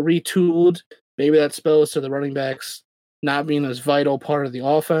kind of retooled, maybe that spells to the running backs not being as vital part of the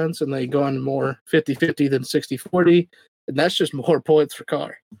offense, and they go on more 50-50 than 60-40, and that's just more points for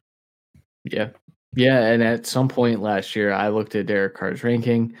Carr. Yeah. Yeah, and at some point last year, I looked at Derek Carr's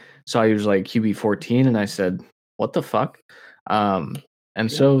ranking, saw he was like QB 14, and I said, what the fuck?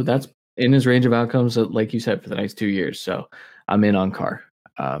 So that's in his range of outcomes, like you said, for the next 2 years. So I'm in on Carr.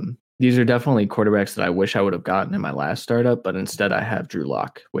 These are definitely quarterbacks that I wish I would have gotten in my last startup, but instead I have Drew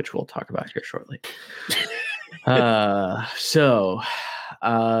Lock, which we'll talk about here shortly. For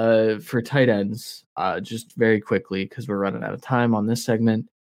tight ends, just very quickly, because we're running out of time on this segment.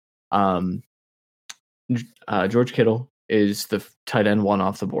 George Kittle is the tight end 1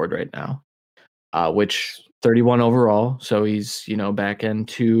 off the board right now, which 31 overall. So he's, back end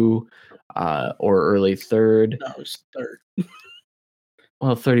 2 or early 3rd. No, he's 3rd.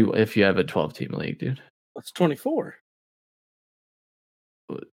 Well, 30 if you have a 12-team league, dude. That's 24.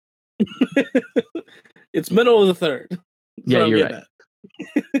 It's middle of the 3rd. Yeah, you're right.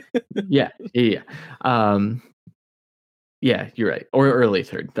 Yeah. Yeah, you're right. Or early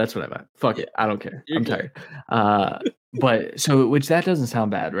 3rd. That's what I meant. Fuck it. I don't care. I'm tired. But so, which that doesn't sound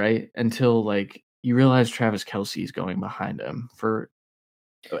bad, right? Until like you realize Travis Kelce is going behind him for.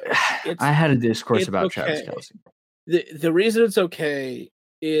 I had a discourse about Travis Kelce. The reason it's okay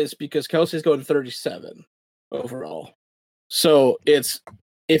is because Kelsey's going 37 overall. So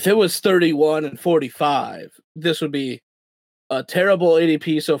if it was 31 and 45, this would be a terrible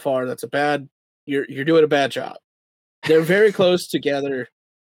ADP so far. That's a bad. You're doing a bad job. They're very close together.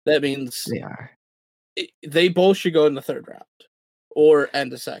 That means they are. They both should go in the 3rd round or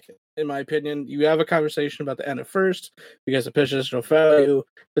end of 2nd. In my opinion, you have a conversation about the end of 1st because the positional value. If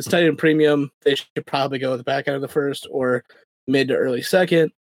it's tight end premium, they should probably go at the back end of the 1st or mid to early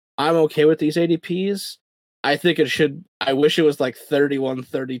 2nd. I'm okay with these ADPs. I think it should. I wish it was like 31,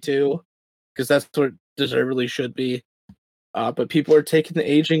 32 because that's what deservedly should be. But people are taking the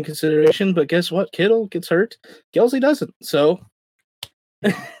age in consideration. But guess what? Kittle gets hurt. Kelce doesn't. So,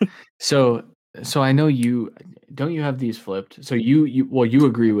 so I know you don't. You have these flipped. So you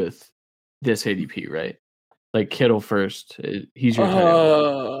agree with this ADP, right? Like Kittle first. He's your.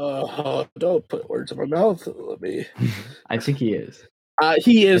 Don't put words in my mouth. Let me. I think he is.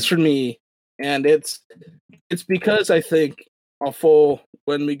 He is for me, and it's because I think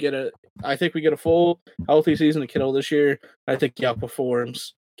I think we get a full healthy season of Kittle this year. I think he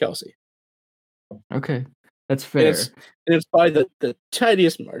outperforms Kelce. Okay, that's fair. It's by the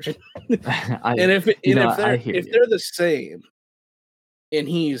tiniest margin. If they're the same, and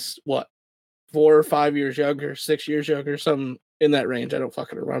he's what 4 or 5 years younger, 6 years younger, something in that range. I don't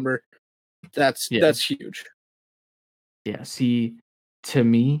fucking remember. That's huge. Yeah. See, to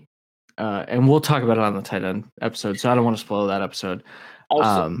me, and we'll talk about it on the tight end episode, so I don't want to spoil that episode.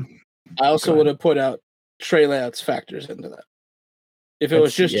 I also would have put out Trey Lance factors into that. If it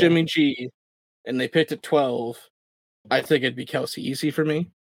was just Jimmy G and they picked at 12, I think it'd be Kelce easy for me.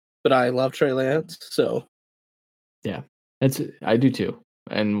 But I love Trey Lance, so yeah, I do too,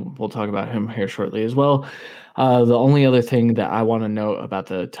 and we'll talk about him here shortly as well. The only other thing that I want to note about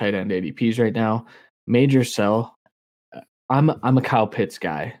the tight end ADPs right now, major sell. I'm a Kyle Pitts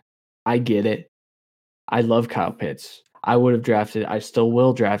guy. I get it. I love Kyle Pitts. I still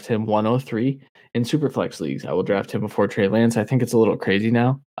will draft him 103 in Superflex leagues. I will draft him before Trey Lance. I think it's a little crazy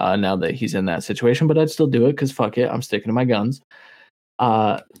now that he's in that situation, but I'd still do it because fuck it. I'm sticking to my guns.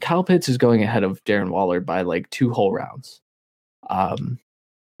 Kyle Pitts is going ahead of Darren Waller by like 2 whole rounds.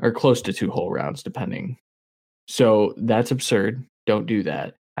 Or close to 2 whole rounds, depending. So that's absurd. Don't do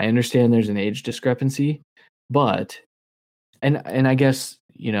that. I understand there's an age discrepancy, but And I guess,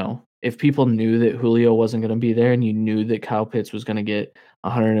 if people knew that Julio wasn't going to be there and you knew that Kyle Pitts was going to get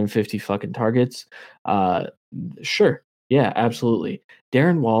 150 fucking targets, sure. Yeah, absolutely.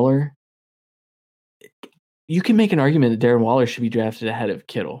 Darren Waller, you can make an argument that Darren Waller should be drafted ahead of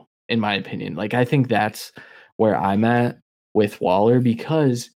Kittle, in my opinion. Like, I think that's where I'm at with Waller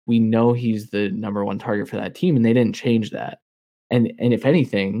because we know he's the number one target for that team and they didn't change that. And if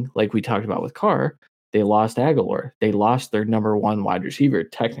anything, like we talked about with Carr, they lost Aguilar. They lost their number one wide receiver,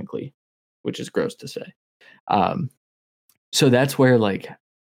 technically, which is gross to say. So that's where, like,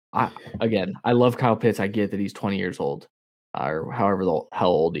 I love Kyle Pitts. I get that he's 20 years old, or however the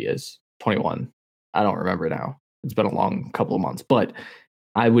hell old he is, 21. I don't remember now. It's been a long couple of months, but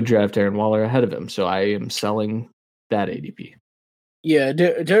I would draft Darren Waller ahead of him. So I am selling that ADP. Yeah,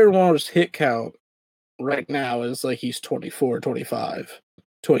 Darren Waller's hit count right now is like he's 24, 25,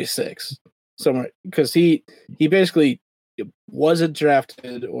 26. Somewhere, because he basically wasn't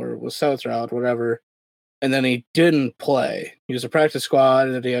drafted or was south route, whatever, and then he didn't play. He was a practice squad,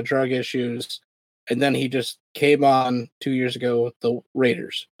 and then he had drug issues, and then he just came on 2 years ago with the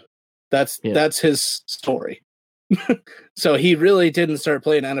Raiders. That's his story. So he really didn't start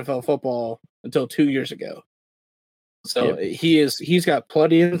playing NFL football until 2 years ago. So he's got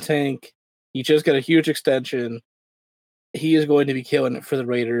plenty in the tank. He just got a huge extension. He is going to be killing it for the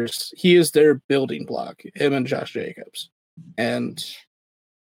Raiders. He is their building block, him and Josh Jacobs. And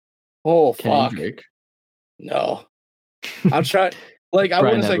fuck. Drake. No. I'm trying, like, I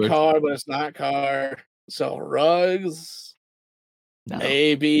wouldn't say Carr, but it's not Carr. So Ruggs,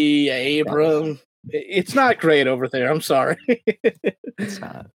 maybe Abram. It's not great over there. I'm sorry. It's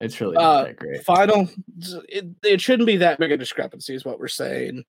not. It's really not that great. Final, it shouldn't be that big a discrepancy, is what we're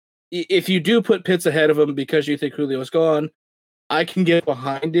saying. If you do put Pitts ahead of him because you think Julio's gone, I can get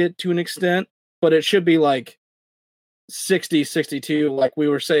behind it to an extent, but it should be like 60-62, like we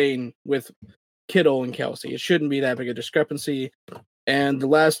were saying with Kittle and Kelsey. It shouldn't be that big a discrepancy. And the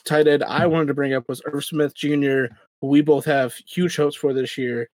last tight end I wanted to bring up was Irv Smith Jr., who we both have huge hopes for this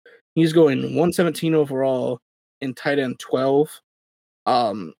year. He's going 117 overall in tight end 12.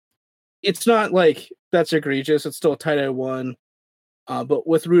 It's not like that's egregious. It's still a tight end 1. But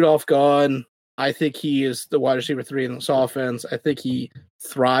with Rudolph gone, I think he is the wide receiver 3 in this offense. I think he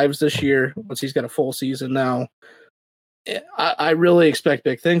thrives this year once he's got a full season now. I really expect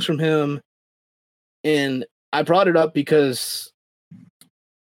big things from him. And I brought it up because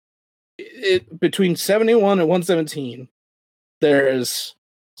between 71 and 117, there's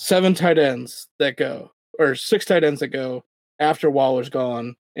 7 tight ends that go, or 6 tight ends that go after Waller's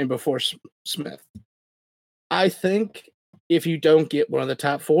gone and before Smith. I think if you don't get one of the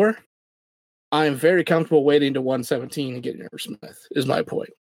top 4, I'm very comfortable waiting to 117 and getting Irv Smith, is my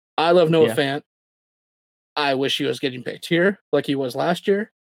point. I love Noah Fant. I wish he was getting picked here like he was last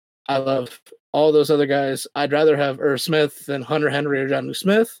year. I love all those other guys. I'd rather have Irv Smith than Hunter Henry or Jonnu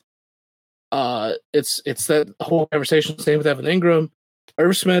Smith. It's that whole conversation. Same with Evan Ingram.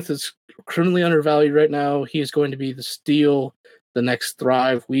 Irv Smith is criminally undervalued right now. He is going to be the steal, the next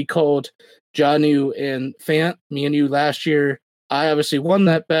thrive. We called Jonnu and Fant, me and you, last year. I obviously won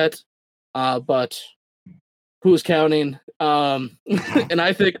that bet, but who's counting? And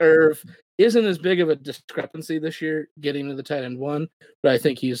I think Irv isn't as big of a discrepancy this year getting to the tight end 1, but I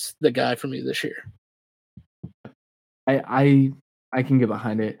think he's the guy for me this year. I can get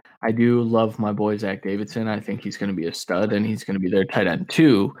behind it. I do love my boy Zach Davidson. I think he's going to be a stud, and he's going to be their tight end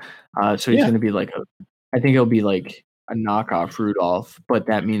 2. So he's going to be like I think he'll be like a knockoff Rudolph, but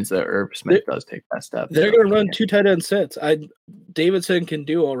that means that Irv Smith does take that step. They're going to run 2 tight end sets. Davidson can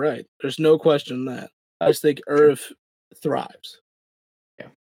do all right. There's no question in that. I just think Irv thrives.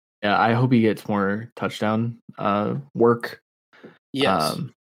 Yeah, I hope he gets more touchdown work. Yes.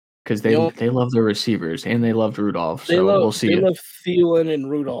 Because they love their receivers and they loved Rudolph. So we'll see. They love Thielen and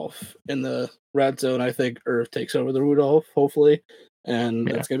Rudolph in the red zone. I think Irv takes over the Rudolph, hopefully, and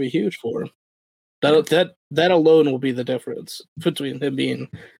that's going to be huge for him. That alone will be the difference between him being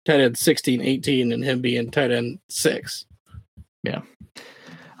tight end 16, 18, and him being tight end 6. Yeah.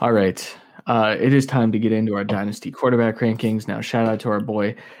 All right. It is time to get into our Dynasty quarterback rankings. Now, shout out to our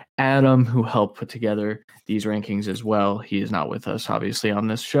boy Adam, who helped put together these rankings as well. He is not with us, obviously, on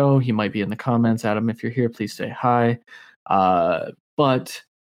this show. He might be in the comments. Adam, if you're here, please say hi. But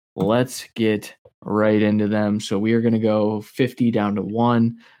let's get right into them. So we are going to go 50 down to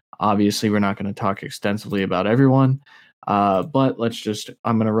 1. Obviously, we're not going to talk extensively about everyone. But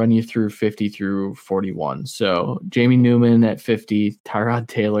I'm going to run you through 50 through 41. So Jamie Newman at 50, Tyrod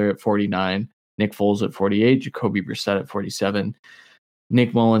Taylor at 49, Nick Foles at 48, Jacoby Brissett at 47,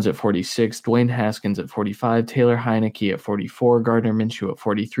 Nick Mullins at 46, Dwayne Haskins at 45, Taylor Heineke at 44, Gardner Minshew at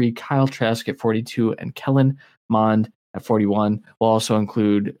 43, Kyle Trask at 42, and Kellen Mond at 41. We'll also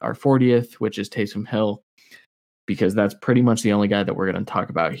include our 40th, which is Taysom Hill, because that's pretty much the only guy that we're going to talk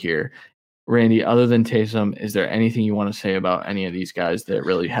about here. Randy, other than Taysom, is there anything you want to say about any of these guys that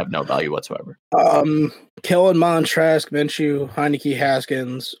really have no value whatsoever? Kellen Mond, Trask, Minshew, Heineke,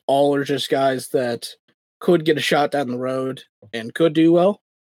 Haskins, all are just guys that could get a shot down the road and could do well.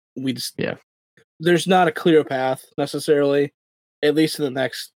 There's not a clear path necessarily, at least in the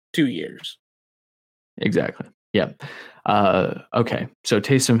next 2 years. Exactly. Yeah. Okay. So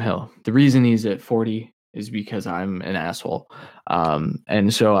Taysom Hill, the reason he's at 40 is because I'm an asshole.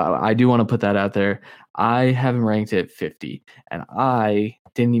 And so I do want to put that out there. I have him ranked at 50, and I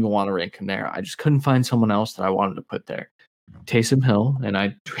didn't even want to rank him there. I just couldn't find someone else that I wanted to put there. Taysom Hill,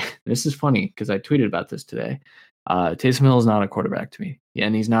 and this is funny because I tweeted about this today. Taysom Hill is not a quarterback to me,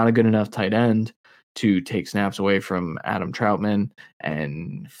 and he's not a good enough tight end to take snaps away from Adam Troutman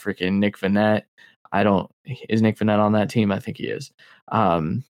and freaking Nick Vannett. Is Nick Vannett on that team? I think he is.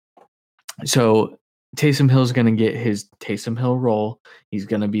 So Taysom Hill is going to get his Taysom Hill role. He's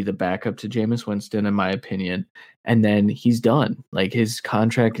going to be the backup to Jameis Winston, in my opinion. And then he's done. Like, his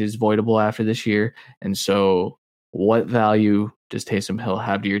contract is voidable after this year. And so what value does Taysom Hill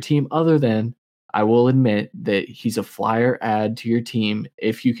have to your team, other than, I will admit, that he's a flyer add to your team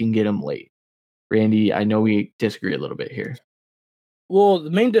if you can get him late? Randy, I know we disagree a little bit here. Well, the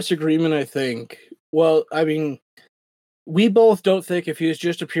main disagreement, I think, we both don't think if he was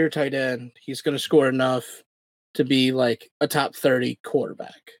just a pure tight end, he's going to score enough to be like a top 30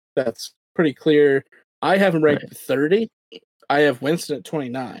 quarterback. That's pretty clear. I have him ranked 30. I have Winston at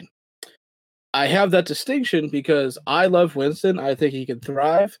 29. I have that distinction because I love Winston. I think he can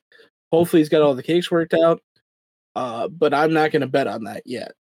thrive. Hopefully he's got all the kinks worked out. But I'm not going to bet on that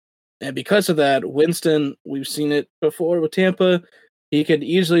yet. And because of that, Winston, we've seen it before with Tampa. He could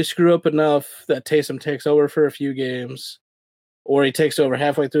easily screw up enough that Taysom takes over for a few games, or he takes over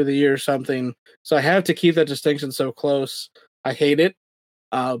halfway through the year or something. So I have to keep that distinction so close. I hate it.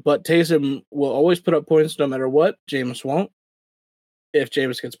 But Taysom will always put up points no matter what. Jameis won't. If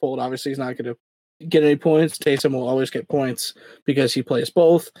Jameis gets pulled, obviously he's not going to get any points. Taysom will always get points because he plays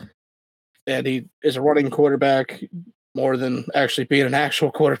both. And he is a running quarterback more than actually being an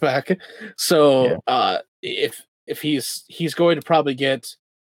actual quarterback. So if he's going to probably get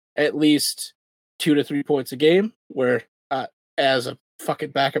at least 2 to 3 points a game, where as a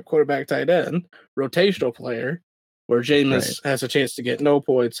fucking backup quarterback tight end, rotational player, where Jameis has a chance to get no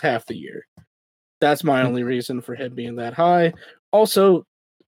points half the year. That's my only reason for him being that high. Also,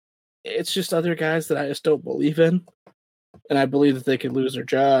 it's just other guys that I just don't believe in. And I believe that they could lose their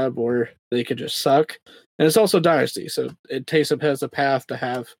job or they could just suck. And it's also Dynasty. So Taysom has a path to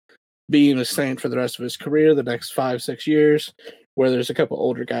have being a Saint for the rest of his career, the next 5-6 years, where there's a couple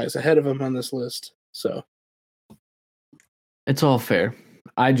older guys ahead of him on this list. So it's all fair.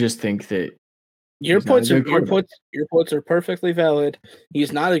 I just think that your points are perfectly valid.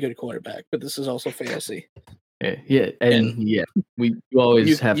 He's not a good quarterback, but this is also fantasy. You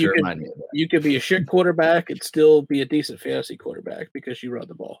always have to remind me of that. You could be a shit quarterback and still be a decent fantasy quarterback because you run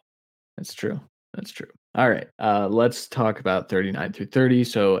the ball. That's true. All right. Let's talk about 39 through 30.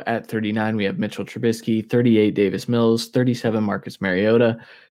 So at 39, we have Mitchell Trubisky, 38, Davis Mills, 37, Marcus Mariota,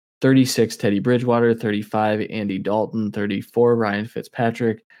 36, Teddy Bridgewater, 35, Andy Dalton, 34, Ryan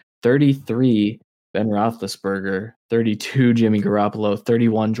Fitzpatrick, 33, Ben Roethlisberger, 32, Jimmy Garoppolo,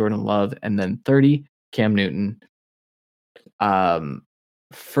 31, Jordan Love, and then 30, Cam Newton.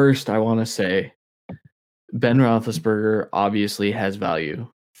 First, I want to say Ben Roethlisberger obviously has value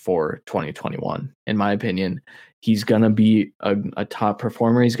for 2021. In my opinion, he's going to be a top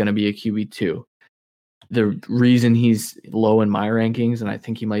performer. He's going to be a QB2. The reason he's low in my rankings, and I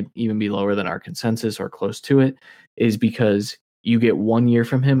think he might even be lower than our consensus or close to it, is because you get 1 year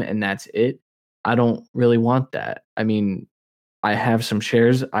from him and that's it. I don't really want that. I mean, I have some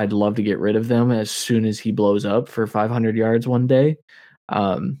shares. I'd love to get rid of them as soon as he blows up for 500 yards one day.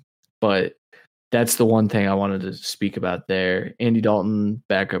 But that's the one thing I wanted to speak about there. Andy Dalton,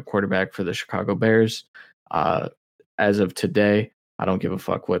 backup quarterback for the Chicago Bears. As of today, I don't give a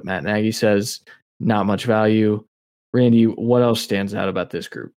fuck what Matt Nagy says. Not much value. Randy, what else stands out about this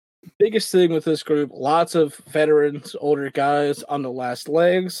group? Biggest thing with this group, lots of veterans, older guys on the last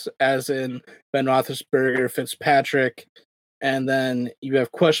legs, as in Ben Roethlisberger, Fitzpatrick, and then you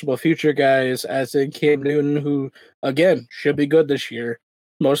have questionable future guys, as in Cam Newton, who, again, should be good this year.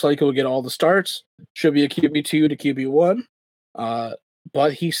 Most likely will get all the starts. Should be a QB2 to QB1.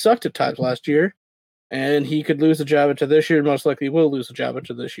 But he sucked at times last year. and he could lose the job after this year. Most likely will lose the job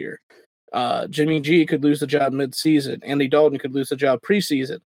after this year. Jimmy G could lose the job mid-season. Andy Dalton could lose the job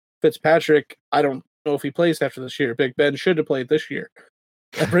preseason. Fitzpatrick, I don't know if he plays after this year. Big Ben should have played this year.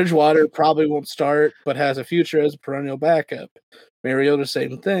 Bridgewater probably won't start, but has a future as a perennial backup. Mariota,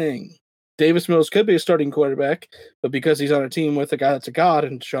 same thing. Davis Mills could be a starting quarterback, but because he's on a team with a guy that's a god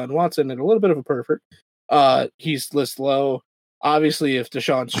and Deshaun Watson and a little bit of a pervert, he's listed low. Obviously, if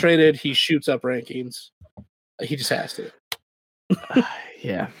Deshaun's traded, he shoots up rankings. He just has to.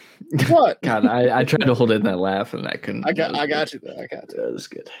 Yeah. What? God, I tried to hold in that laugh and I couldn't. I got you though. I got you. That was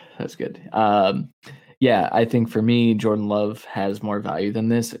good. That's good. Yeah, I think for me, Jordan Love has more value than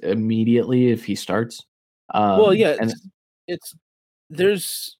this immediately if he starts. Well, yeah,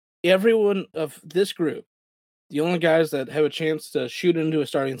 there's everyone of this group. The only guys that have a chance to shoot into a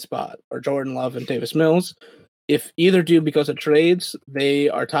starting spot are Jordan Love and Davis Mills. If either do because of trades, they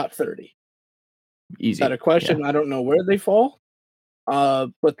are top 30. Easy. Without a question, yeah. I don't know where they fall,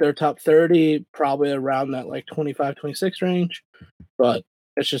 but they're top 30, probably around that like 25, 26 range. But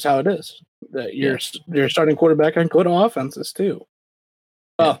it's just how it is. That you're starting quarterback on good offenses too.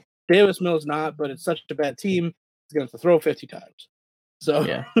 Well, Davis Mills not, but it's such a bad team. He's going to have to throw 50 times. So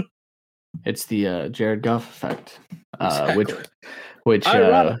yeah, it's the Jared Goff effect, exactly. which which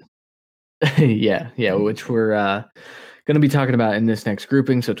we're going to be talking about in this next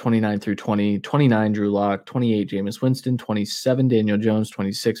grouping. So 29 through 20, 29 Drew Lock, 28 Jameis Winston, 27 Daniel Jones,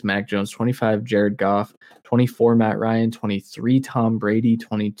 26 Mac Jones, 25 Jared Goff, 24 Matt Ryan, 23 Tom Brady,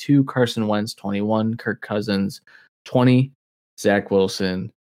 22 Carson Wentz, 21 Kirk Cousins, 20 Zach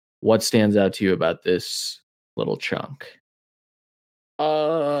Wilson. What stands out to you about this little chunk?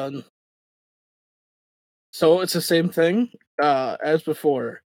 So it's the same thing as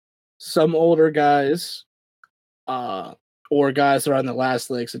before. Some older guys or guys that are on the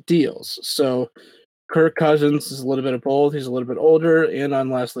last legs of deals. So Kirk Cousins is a little bit of both. He's a little bit older and on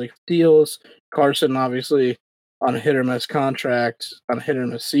last leg of deals. Carson, obviously, on a hit-or-miss contract, on a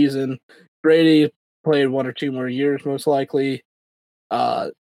hit-or-miss season. Brady played 1 or 2 more years, most likely.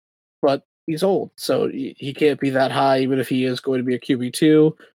 But he's old, so he can't be that high, even if he is going to be a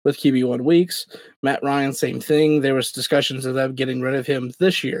QB2 with QB1 weeks. Matt Ryan, same thing. There was discussions of them getting rid of him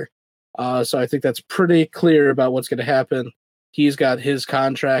this year. So I think that's pretty clear about what's going to happen. He's got his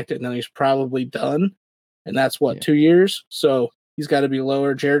contract, and then he's probably done. And that's, 2 years? So he's got to be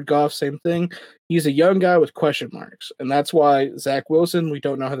lower. Jared Goff, same thing. He's a young guy with question marks. And that's why Zach Wilson, we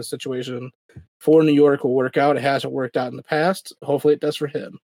don't know how the situation for New York will work out. It hasn't worked out in the past. Hopefully it does for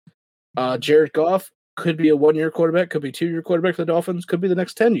him. Jared Goff could be a 1-year quarterback, could be 2-year quarterback for the Dolphins, could be the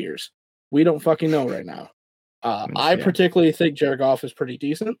next 10 years. We don't fucking know right now. I particularly think Jared Goff is pretty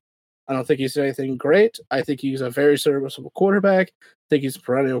decent. I don't think he's anything great. I think he's a very serviceable quarterback. I think he's a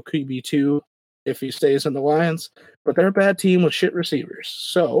perennial QB2 if he stays in the Lions. But they're a bad team with shit receivers.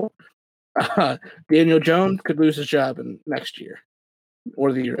 So Daniel Jones could lose his job next year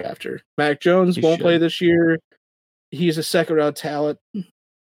or the year after. Mac Jones won't play this year. He's a second-round talent.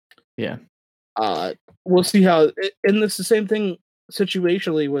 Yeah. We'll see how, and it's the same thing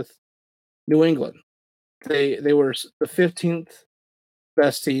situationally with New England. They were the 15th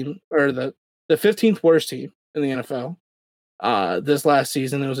best team, or the 15th worst team in the NFL. This last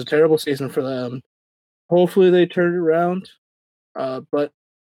season, it was a terrible season for them. Hopefully they turn it around. But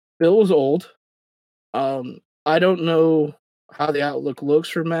Bill was old. I don't know how the outlook looks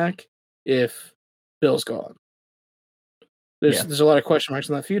for Mac if Bill's gone. There's a lot of question marks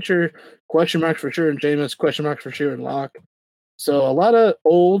in that future. Question marks for sure in Jameis. Question marks for sure in Locke. So a lot of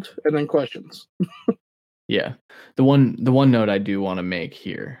old and then questions. Yeah. The one note I do want to make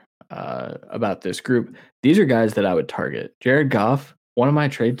here about this group, these are guys that I would target. Jared Goff, one of my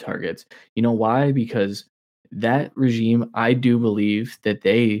trade targets. You know why? Because that regime, I do believe that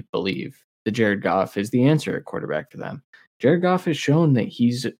they believe that Jared Goff is the answer at quarterback for them. Jared Goff has shown that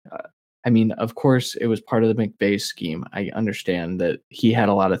he's of course, it was part of the McVay scheme. I understand that he had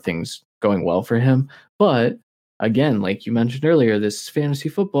a lot of things going well for him. But again, like you mentioned earlier, this is fantasy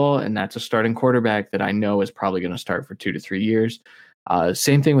football, and that's a starting quarterback that I know is probably going to start for 2 to 3 years.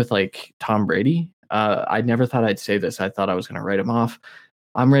 Same thing with like Tom Brady. I never thought I'd say this. I thought I was going to write him off.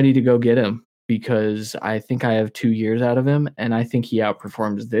 I'm ready to go get him because I think I have 2 years out of him, and I think he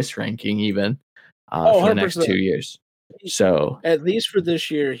outperforms this ranking even for the next 2 years. So at least for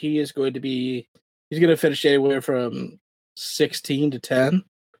this year, he's going to finish anywhere from 16 to 10.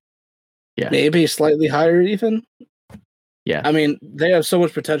 Yeah. Maybe slightly higher even. Yeah. I mean, they have so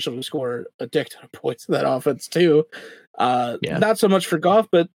much potential to score a dick ton of points in that offense too. Not so much for Goff,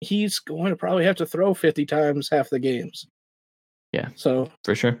 but he's going to probably have to throw 50 times half the games. Yeah. So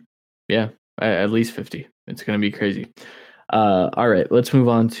for sure. Yeah. At least 50. It's going to be crazy. All right, let's move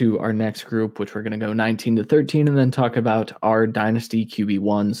on to our next group, which we're going to go 19 to 13 and then talk about our Dynasty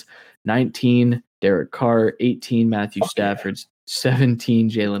QB1s. 19, Derek Carr. 18, Matthew Stafford. 17,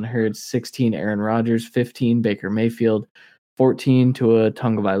 Jalen Hurts. 16, Aaron Rodgers. 15, Baker Mayfield. 14, Tua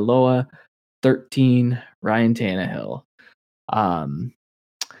Tagovailoa. 13, Ryan Tannehill.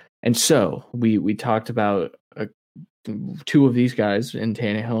 And so we talked about two of these guys in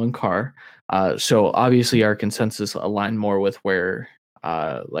Tannehill and Carr. So obviously our consensus aligned more with where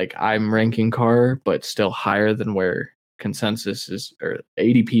like I'm ranking Carr, but still higher than where consensus is or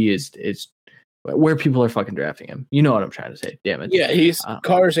ADP is where people are fucking drafting him. You know what I'm trying to say. Damn it. Yeah, he's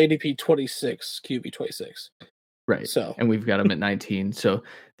Carr's ADP 26, QB 26. Right. So and we've got him at 19. So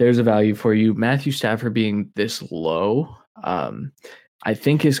there's a value for you. Matthew Stafford being this low, I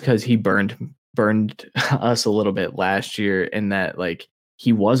think is because he burned us a little bit last year in that like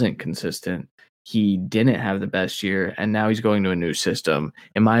he wasn't consistent. He didn't have the best year, and now he's going to a new system.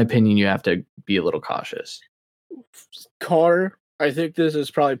 In my opinion, you have to be a little cautious. Carr, I think this is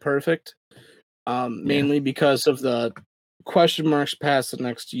probably perfect, mainly because of the question marks past the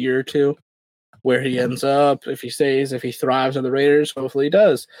next year or two, where he ends up, if he stays, if he thrives on the Raiders, hopefully he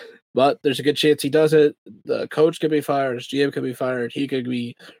does. But there's a good chance he doesn't. The coach could be fired, his GM could be fired, he could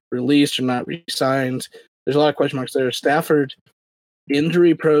be released or not re-signed. There's a lot of question marks there. Stafford,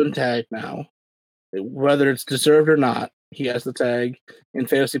 injury-prone tag now. Whether it's deserved or not, he has the tag in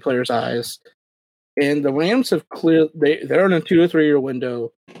fantasy players' eyes. And the Rams have they're in a 2 to 3 year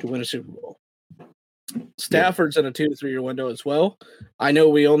window to win a Super Bowl. Stafford's in a 2 to 3 year window as well. I know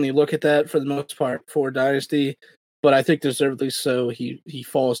we only look at that for the most part for Dynasty, but I think deservedly so. He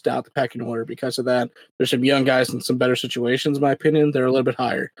falls down the pecking order because of that. There's some young guys in some better situations, in my opinion. They're a little bit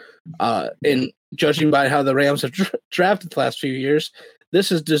higher. And judging by how the Rams have drafted the last few years,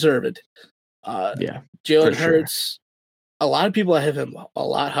 this is deserved. Jalen Hurts, a lot of people have him a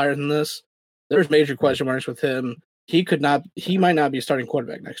lot higher than this. There's major question marks with him. He might not be a starting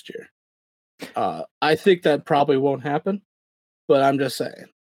quarterback next year. I think that probably won't happen, but I'm just saying.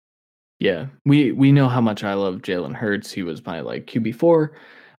 Yeah, we know how much I love Jalen Hurts. He was my like QB4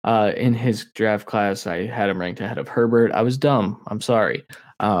 in his draft class. I had him ranked ahead of Herbert. I was dumb. I'm sorry.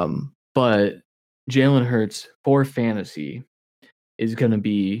 But Jalen Hurts for fantasy is going to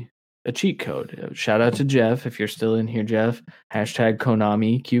be a cheat code. Shout out to Jeff if you're still in here, Jeff. Hashtag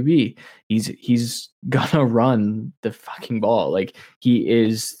Konami QB. He's gonna run the fucking ball. Like he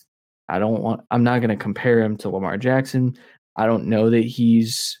is. I'm not gonna compare him to Lamar Jackson. I don't know that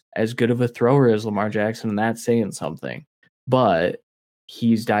he's as good of a thrower as Lamar Jackson, and that's saying something. But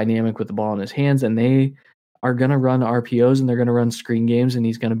he's dynamic with the ball in his hands, and they are going to run RPOs and they're going to run screen games, and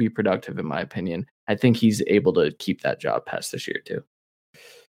he's going to be productive, in my opinion. I think he's able to keep that job past this year, too.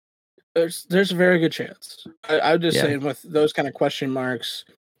 There's a very good chance. I'm just saying with those kind of question marks,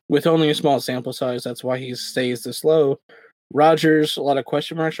 with only a small sample size, that's why he stays this low. Rodgers, a lot of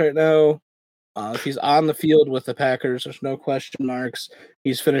question marks right now. If he's on the field with the Packers, there's no question marks.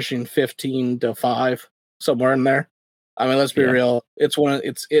 He's finishing 15-5, somewhere in there. I mean, let's be real.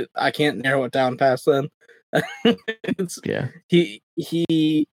 I can't narrow it down past then. He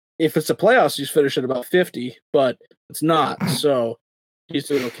if it's the playoffs, he's finishing about 50, but it's not. So he's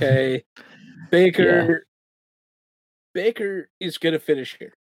doing okay. Baker is going to finish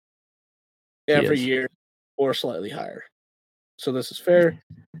here every year or slightly higher. So this is fair.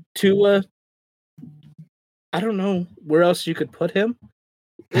 Tua, I don't know where else you could put him.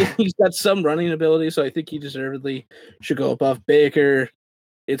 He's got some running ability, so I think he deservedly should go above Baker.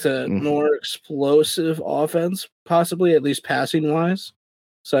 It's a more explosive offense, possibly, at least passing-wise.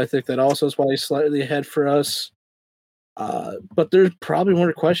 So I think that also is why he's slightly ahead for us. But there's probably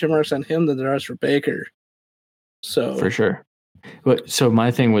more question marks on him than there is for Baker. So for sure. But so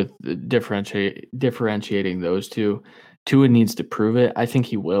my thing with differentiating those two, Tua needs to prove it. I think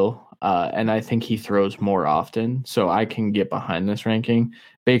he will. And I think he throws more often, so I can get behind this ranking.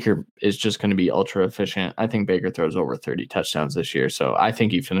 Baker is just going to be ultra efficient. I think Baker throws over 30 touchdowns this year, so I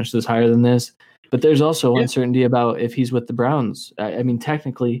think he finishes higher than this. But there's also uncertainty about if he's with the Browns. I mean,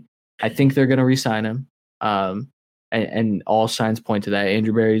 technically, I think they're going to re-sign him, and all signs point to that.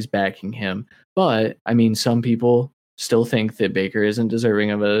 Andrew Berry's backing him. But, I mean, some people still think that Baker isn't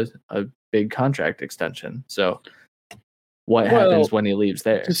deserving of a big contract extension. So what happens when he leaves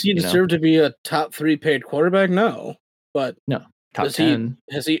there? Does he deserve to be a top 3 paid quarterback? No. But no, top 10.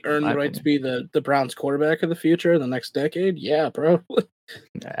 Has he earned the right to be the Browns quarterback of the future, the next decade? Yeah, probably.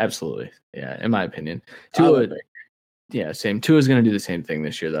 Absolutely. Yeah, in my opinion. Tua, same. Tua's going to do the same thing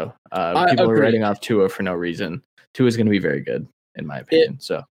this year, though. People are writing off Tua for no reason. Tua's going to be very good, in my opinion.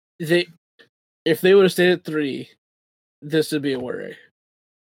 if they would have stayed at 3, this would be a worry.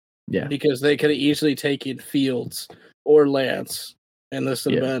 Yeah. Because they could have easily taken Fields or Lance, and this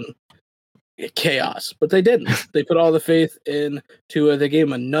would have been chaos. But they didn't. They put all the faith in Tua. They gave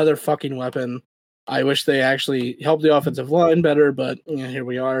him another fucking weapon. I wish they actually helped the offensive line better, but here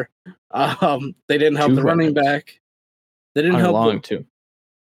we are. They didn't help the running back. They didn't help too.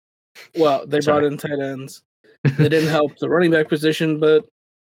 Well, they brought in tight ends. They didn't help the running back position, but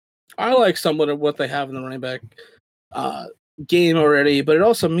I like somewhat of what they have in the running back game already. But it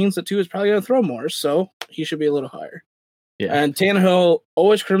also means that Tua is probably going to throw more, so he should be a little higher. Yeah. And Tannehill,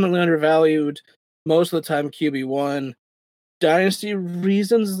 always criminally undervalued, most of the time QB1. Dynasty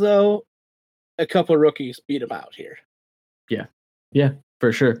reasons, though, a couple of rookies beat him out here. Yeah,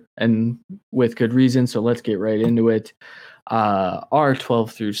 for sure. And with good reason. So let's get right into it. Our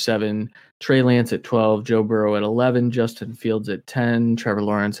 12 through 7, Trey Lance at 12, Joe Burrow at 11, Justin Fields at 10, Trevor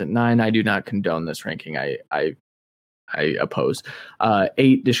Lawrence at 9. I do not condone this ranking. I oppose.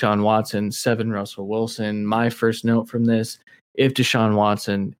 8, Deshaun Watson, 7, Russell Wilson. My first note from this, if Deshaun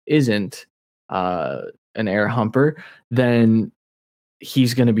Watson isn't an air humper, then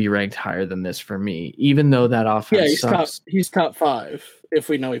he's going to be ranked higher than this for me, even though that offense sucks. He's top 5 if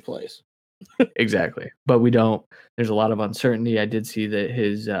we know he plays. Exactly. But we don't. There's a lot of uncertainty. I did see that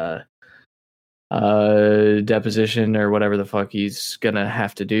his deposition or whatever the fuck he's going to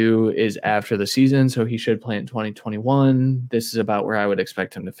have to do is after the season, so he should play in 2021. This is about where I would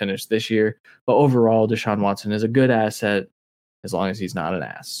expect him to finish this year. But overall, Deshaun Watson is a good asset as long as he's not an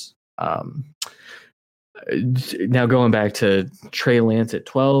ass. Now going back to Trey Lance at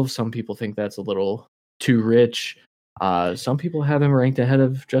 12, some people think that's a little too rich. Some people have him ranked ahead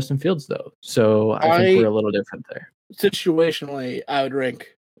of Justin Fields, though. So I think we're a little different there. Situationally, I would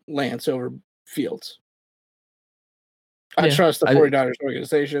rank Lance over Fields. I trust the 49ers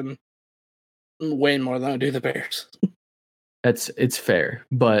organization way more than I do the Bears. It's fair,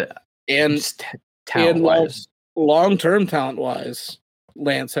 but talent-wise, long-term talent-wise,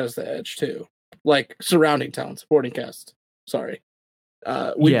 Lance has the edge too. Like surrounding talent, supporting cast. Sorry,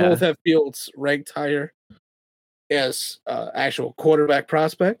 we both have Fields ranked higher as actual quarterback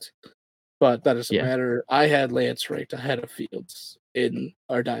prospect, but that doesn't matter. I had Lance ranked ahead of Fields in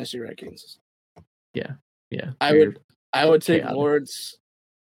our dynasty rankings. Yeah. I would take Lawrence,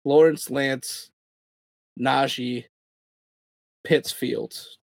 Lance, Najee, Pitts,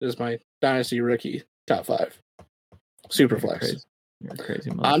 Fields is my dynasty rookie top 5. Super flex. You're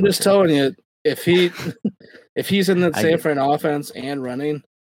crazy. I'm just telling you, if he's in the San Fran offense and running,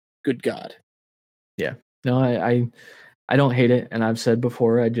 good God. Yeah. No, I don't hate it, and I've said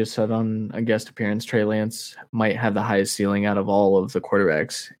before, I just said on a guest appearance, Trey Lance might have the highest ceiling out of all of the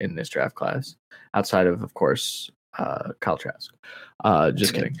quarterbacks in this draft class, outside of course, Kyle Trask.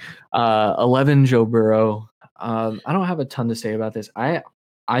 Just kidding. 11, Joe Burrow. I don't have a ton to say about this. I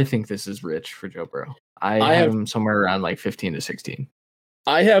think this is rich for Joe Burrow. I have him somewhere around like 15 to 16.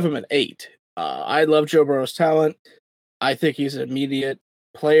 I have him at 8. I love Joe Burrow's talent. I think he's an immediate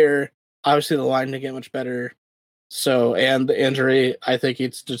player. Obviously, the line didn't get much better. So, and the injury, I think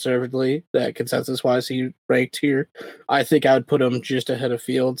it's deservedly that consensus-wise he ranked here. I think I would put him just ahead of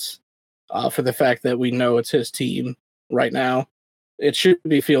Fields for the fact that we know it's his team right now. It should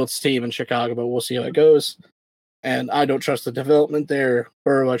be Fields' team in Chicago, but we'll see how it goes. And I don't trust the development there.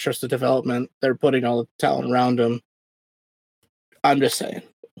 Burrow, I trust the development. They're putting all the talent around him. I'm just saying.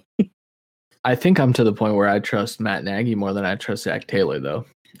 I think I'm to the point where I trust Matt Nagy more than I trust Zach Taylor, though.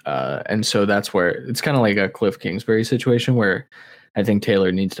 And so that's where it's kind of like a Cliff Kingsbury situation where I think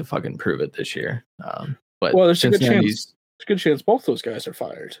Taylor needs to fucking prove it this year. But there's a good chance both those guys are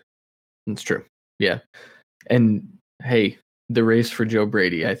fired. It's true. Yeah. And hey, the race for Joe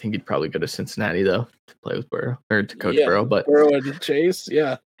Brady, I think he'd probably go to Cincinnati though to play with Burrow or to coach Burrow. But Burrow and Chase,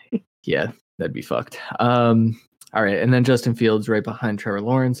 yeah, that'd be fucked. All right, and then Justin Fields right behind Trevor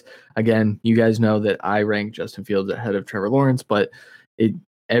Lawrence. Again, you guys know that I rank Justin Fields ahead of Trevor Lawrence, but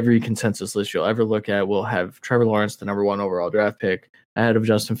every consensus list you'll ever look at will have Trevor Lawrence, the number 1 overall draft pick, ahead of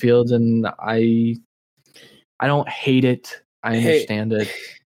Justin Fields, and I don't hate it. I understand it.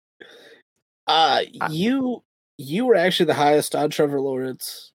 You were actually the highest on Trevor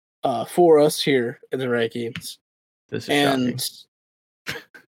Lawrence for us here in the rankings. This is shocking.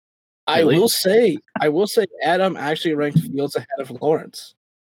 Really? I will say Adam actually ranked Fields ahead of Lawrence.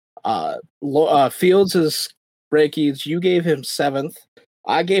 Fields' rankings, you gave him 7th.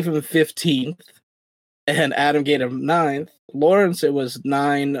 I gave him 15th. And Adam gave him 9th. Lawrence, it was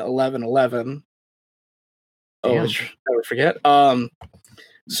 9, 11, 11. Oh, I never forget.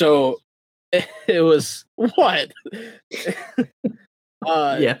 So it was what?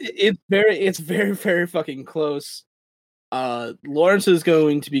 Yeah. It's very, very fucking close. Lawrence is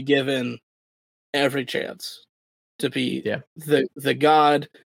going to be given every chance to be the god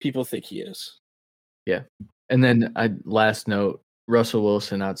people think he is. Yeah. And then last note, Russell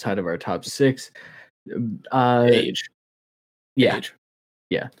Wilson outside of our top 6. Age. Yeah. Age.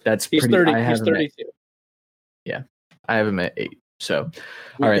 Yeah. That's he's pretty 30. I have He's 32. Yeah. I have him at 8. So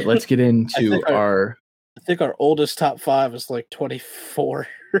all right, let's get into I think our oldest top 5 is like 24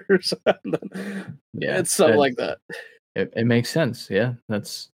 or something. Yeah. It's something like that. It makes sense. Yeah.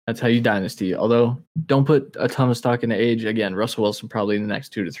 That's how you dynasty. Although don't put a ton of stock into age. Again, Russell Wilson probably in the next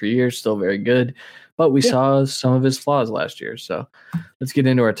 2 to 3 years, still very good. But we saw some of his flaws last year. So let's get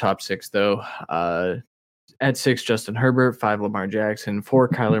into our top 6 though. At 6, Justin Herbert, 5, Lamar Jackson, 4,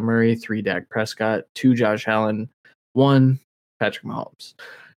 Kyler Murray, 3, Dak Prescott, 2, Josh Allen, 1, Patrick Mahomes.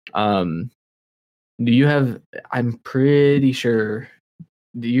 Do you have? I'm pretty sure.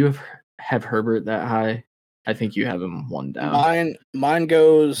 Do you have Herbert that high? I think you have him 1 down. Mine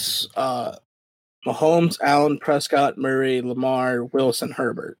goes Mahomes, Allen, Prescott, Murray, Lamar, Wilson,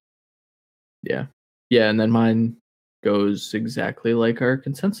 Herbert. Yeah, and then mine goes exactly like our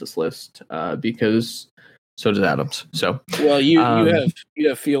consensus list because so does Adams. So well, you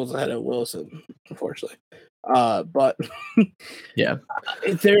have Fields ahead of Wilson, unfortunately. But yeah,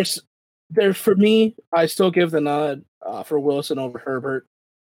 there for me, I still give the nod for Wilson over Herbert.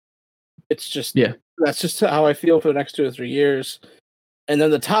 It's just that's just how I feel for the next 2 or 3 years. And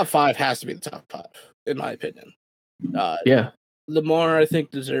then the top 5 has to be the top 5, in my opinion. Lamar, I think,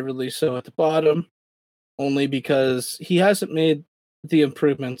 deservedly so at the bottom, only because he hasn't made the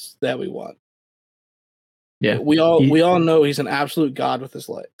improvements that we want. Yeah, we all know he's an absolute god with his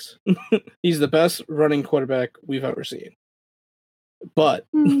legs. He's the best running quarterback we've ever seen. But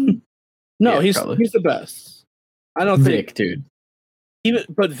no, he's the best. I don't think, dude.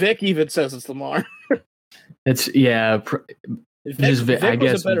 But Vic even says it's Lamar. It's Vic I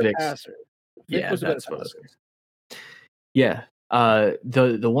guess was a better passer. That's what I was saying. Yeah.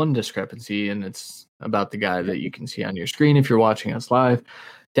 The one discrepancy, and it's about the guy that you can see on your screen if you're watching us live,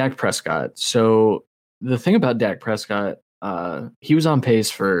 Dak Prescott. So the thing about Dak Prescott, he was on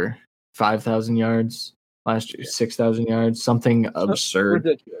pace for 5,000 yards last year, 6,000 yards, something absurd.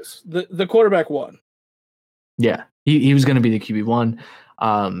 Ridiculous. The quarterback won. Yeah, he was going to be the QB1.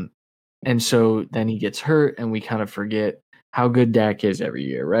 And so then he gets hurt, and we kind of forget how good Dak is every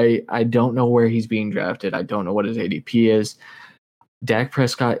year, right? I don't know where he's being drafted. I don't know what his ADP is. Dak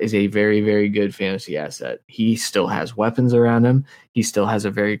Prescott is a very, very good fantasy asset. He still has weapons around him. He still has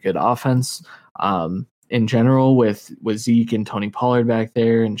a very good offense. In general, with Zeke and Tony Pollard back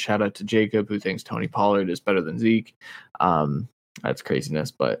there, and shout out to Jacob, who thinks Tony Pollard is better than Zeke. That's craziness,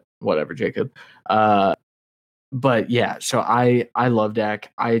 but whatever, Jacob. But yeah, so I love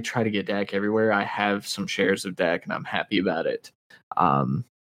Dak. I try to get Dak everywhere. I have some shares of Dak, and I'm happy about it.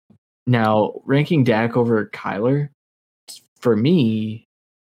 Now, ranking Dak over Kyler, for me,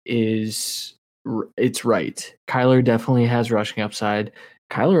 it's right. Kyler definitely has rushing upside.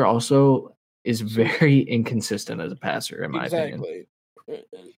 Kyler also is very inconsistent as a passer, in my opinion.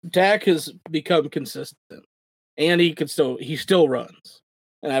 Dak has become consistent, and he still runs,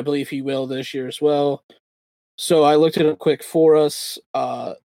 and I believe he will this year as well. So I looked it up quick for us.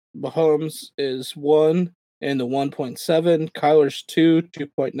 Mahomes is 1 in the 1.7. Kyler's 2,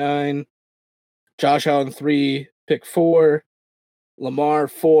 2.9. Josh Allen 3, pick 4. Lamar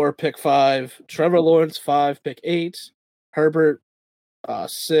 4, pick 5. Trevor Lawrence 5, pick 8. Herbert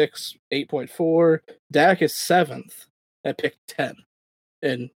 6, 8.4. Dak is 7th at pick 10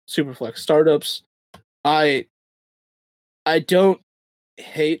 in Superflex startups. I don't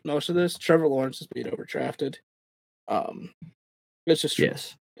hate most of this. Trevor Lawrence is being overdrafted. It's just true.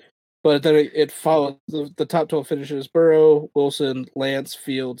 Yes. But then it followed the top 12 finishes: Burrow, Wilson, Lance,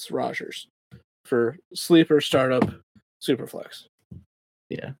 Fields, Rodgers for sleeper startup Superflex.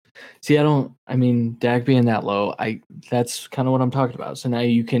 Yeah. See, Dak being that low, that's kind of what I'm talking about. So now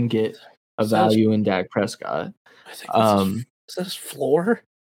you can get a value in Dak Prescott. I think is that his floor?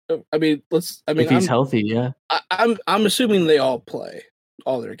 If he's healthy, yeah. I'm assuming they all play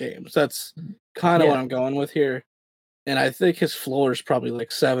all their games. That's kind of what I'm going with here. And I think his floor is probably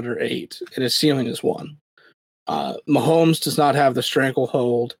like 7 or 8, and his ceiling is 1. Mahomes does not have the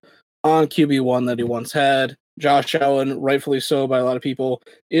stranglehold on QB1 that he once had. Josh Allen, rightfully so by a lot of people,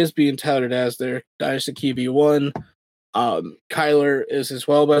 is being touted as their Dynasty QB1. Kyler is as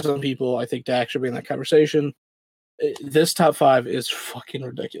well by some people. I think Dak should be in that conversation. This top 5 is fucking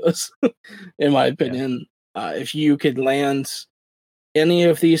ridiculous, in my opinion. If you could land any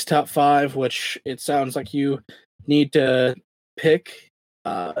of these top 5, which it sounds like you need to pick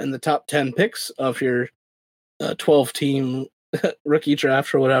in the top 10 picks of your 12-team rookie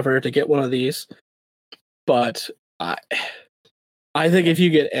draft or whatever to get one of these. But I think if you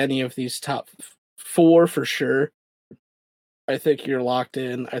get any of these top 4 for sure, I think you're locked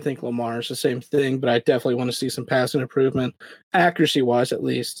in. I think Lamar's the same thing, but I definitely want to see some passing improvement, accuracy-wise at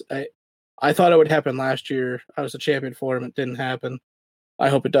least. I thought it would happen last year. I was a champion for him. It didn't happen. I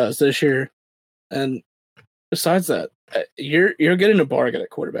hope it does this year. And besides that, you're getting a bargain at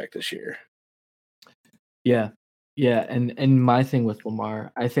quarterback this year. Yeah. Yeah, and my thing with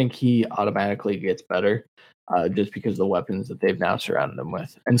Lamar, I think he automatically gets better just because of the weapons that they've now surrounded him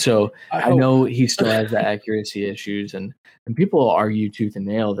with. And so I know he still has the accuracy issues, and people argue tooth and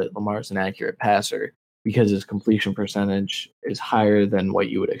nail that Lamar's an accurate passer because his completion percentage is higher than what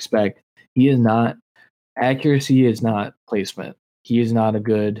you would expect. He is not. Accuracy is not placement. He is not a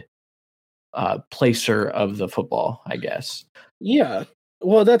good placer of the football, I guess. Yeah.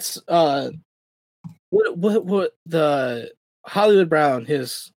 Well, that's what the Hollywood Brown,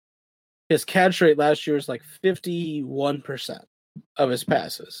 his catch rate last year was like 51% of his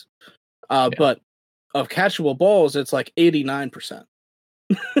passes. But of catchable balls, it's like 89%.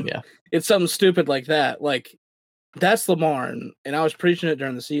 Yeah. It's something stupid like that. Like, that's Lamar, and I was preaching it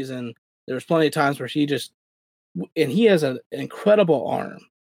during the season. There was plenty of times where he has an incredible arm.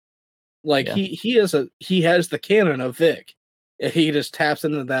 Like he has the cannon of Vic. If he just taps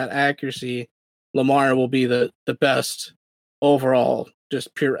into that accuracy, Lamar will be the best overall,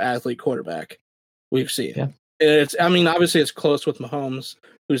 just pure athlete quarterback we've seen. Yeah. Obviously it's close with Mahomes,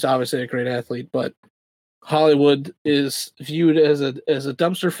 who's obviously a great athlete, but Hollywood is viewed as a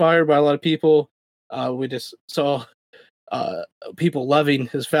dumpster fire by a lot of people. We just saw people loving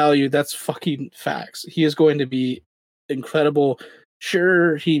his value. That's fucking facts. He is going to be incredible.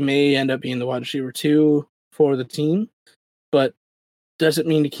 Sure, he may end up being the wide receiver 2 for the team, but doesn't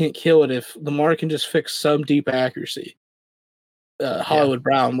mean he can't kill it if Lamar can just fix some deep accuracy. Hollywood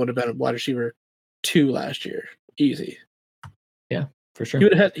Brown would have been a wide receiver 2 last year. Easy. Yeah, for sure. He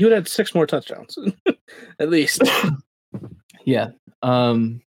would have had 6 more touchdowns. At least. Yeah.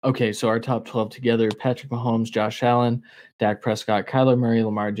 Okay, so our top 12 together: Patrick Mahomes, Josh Allen, Dak Prescott, Kyler Murray,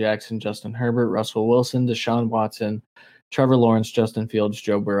 Lamar Jackson, Justin Herbert, Russell Wilson, Deshaun Watson, Trevor Lawrence, Justin Fields,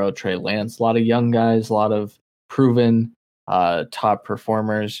 Joe Burrow, Trey Lance. A lot of young guys, a lot of proven top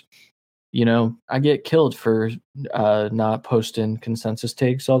performers. You know, I get killed for not posting consensus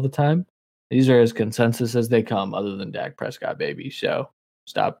takes all the time. These are as consensus as they come, other than Dak Prescott, baby. So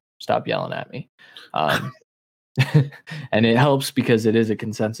stop yelling at me. And it helps because it is a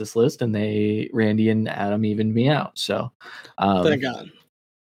consensus list, and Randy and Adam evened me out. So thank God.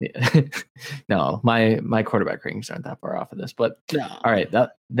 Yeah. No, my quarterback rankings aren't that far off of this, but no. All right,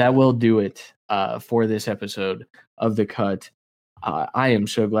 that will do it for this episode of The Cut. I am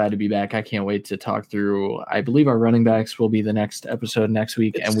so glad to be back. I can't wait to talk through. I believe our running backs will be the next episode next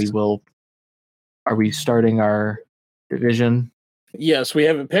week, and we will. Are we starting our division? Yes, we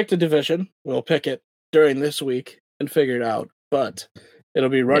haven't picked a division. We'll pick it during this week and figure it out. But it'll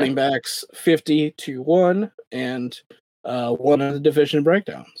be running backs 50-1 and one of the division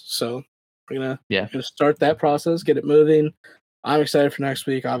breakdowns. So we're gonna start that process, get it moving. I'm excited for next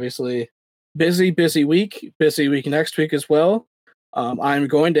week. Obviously, busy week next week as well. I'm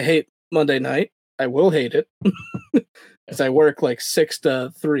going to hate Monday night. I will hate it because I work like 6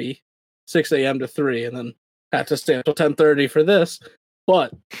 a.m. to 3, and then have to stay until 10:30 for this.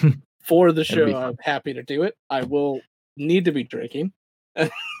 But for the show, I'm happy to do it. I will need to be drinking,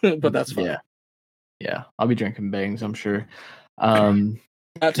 but that's fine. Yeah, I'll be drinking bangs, I'm sure.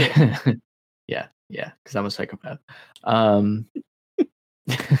 That too. Yeah, because I'm a psychopath.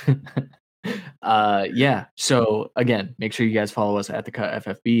 So again, make sure you guys follow us at The Cut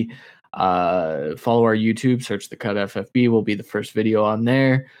FFB. Follow our YouTube, search The Cut FFB, will be the first video on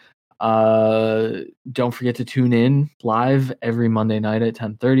there. Don't forget to tune in live every Monday night at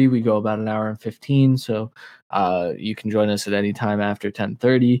 10:30. We go about an hour and 15, so you can join us at any time after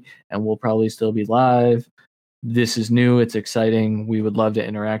 10:30, and we'll probably still be live. This is new. It's exciting. We would love to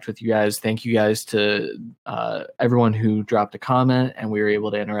interact with you guys. Thank you guys to everyone who dropped a comment, and we were able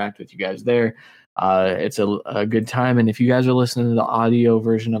to interact with you guys there. It's a good time. And if you guys are listening to the audio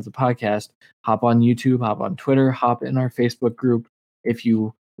version of the podcast, hop on YouTube, hop on Twitter, hop in our Facebook group if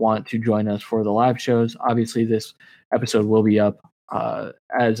you want to join us for the live shows. Obviously, this episode will be up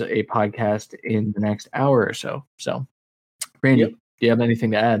as a podcast in the next hour or so. So, Randy, do you have anything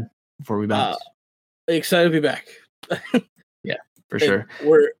to add before we bounce? Excited to be back. Yeah, for sure.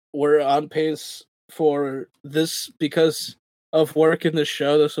 We're on pace for this because of work in the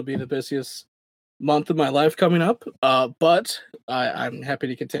show. This will be the busiest month of my life coming up, but I'm happy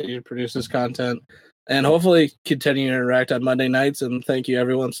to continue to produce this content and hopefully continue to interact on Monday nights. And thank you,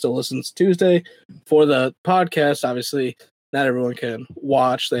 everyone still listens Tuesday for the podcast. Obviously, not everyone can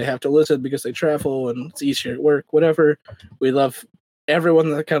watch. They have to listen because they travel and it's easier at work, whatever. We love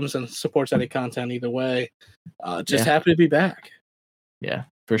everyone that comes and supports any content either way. Just happy to be back. Yeah,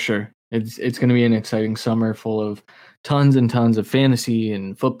 for sure. It's going to be an exciting summer full of tons and tons of fantasy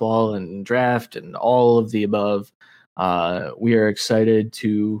and football and draft and all of the above. We are excited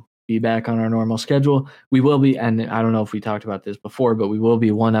to be back on our normal schedule. We will be, and I don't know if we talked about this before, but we will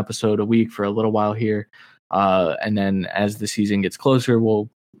be one episode a week for a little while here. And then as the season gets closer, we'll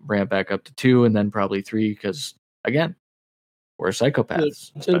ramp back up to 2 and then probably 3 because, again, we're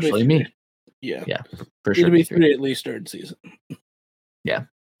psychopaths, especially me. Yeah, for sure. It'll be 3 at least during season. Yeah.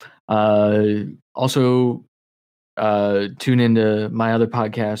 Also, tune into my other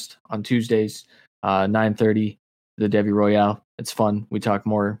podcast on Tuesdays, 9:30, the Debbie Royale. It's fun. We talk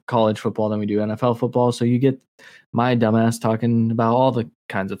more college football than we do NFL football. So you get my dumbass talking about all the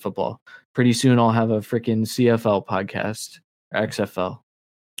kinds of football. Pretty soon I'll have a freaking CFL podcast, or XFL.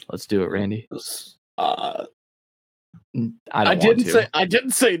 Let's do it, Randy. I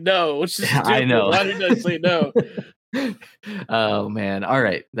didn't say no, which is stupid. I know. Why did I say no? Oh man. All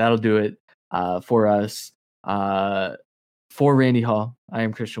right. That'll do it for us. For Randy Hall, I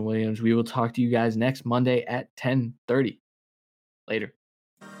am Christian Williams. We will talk to you guys next Monday at 10:30. Later.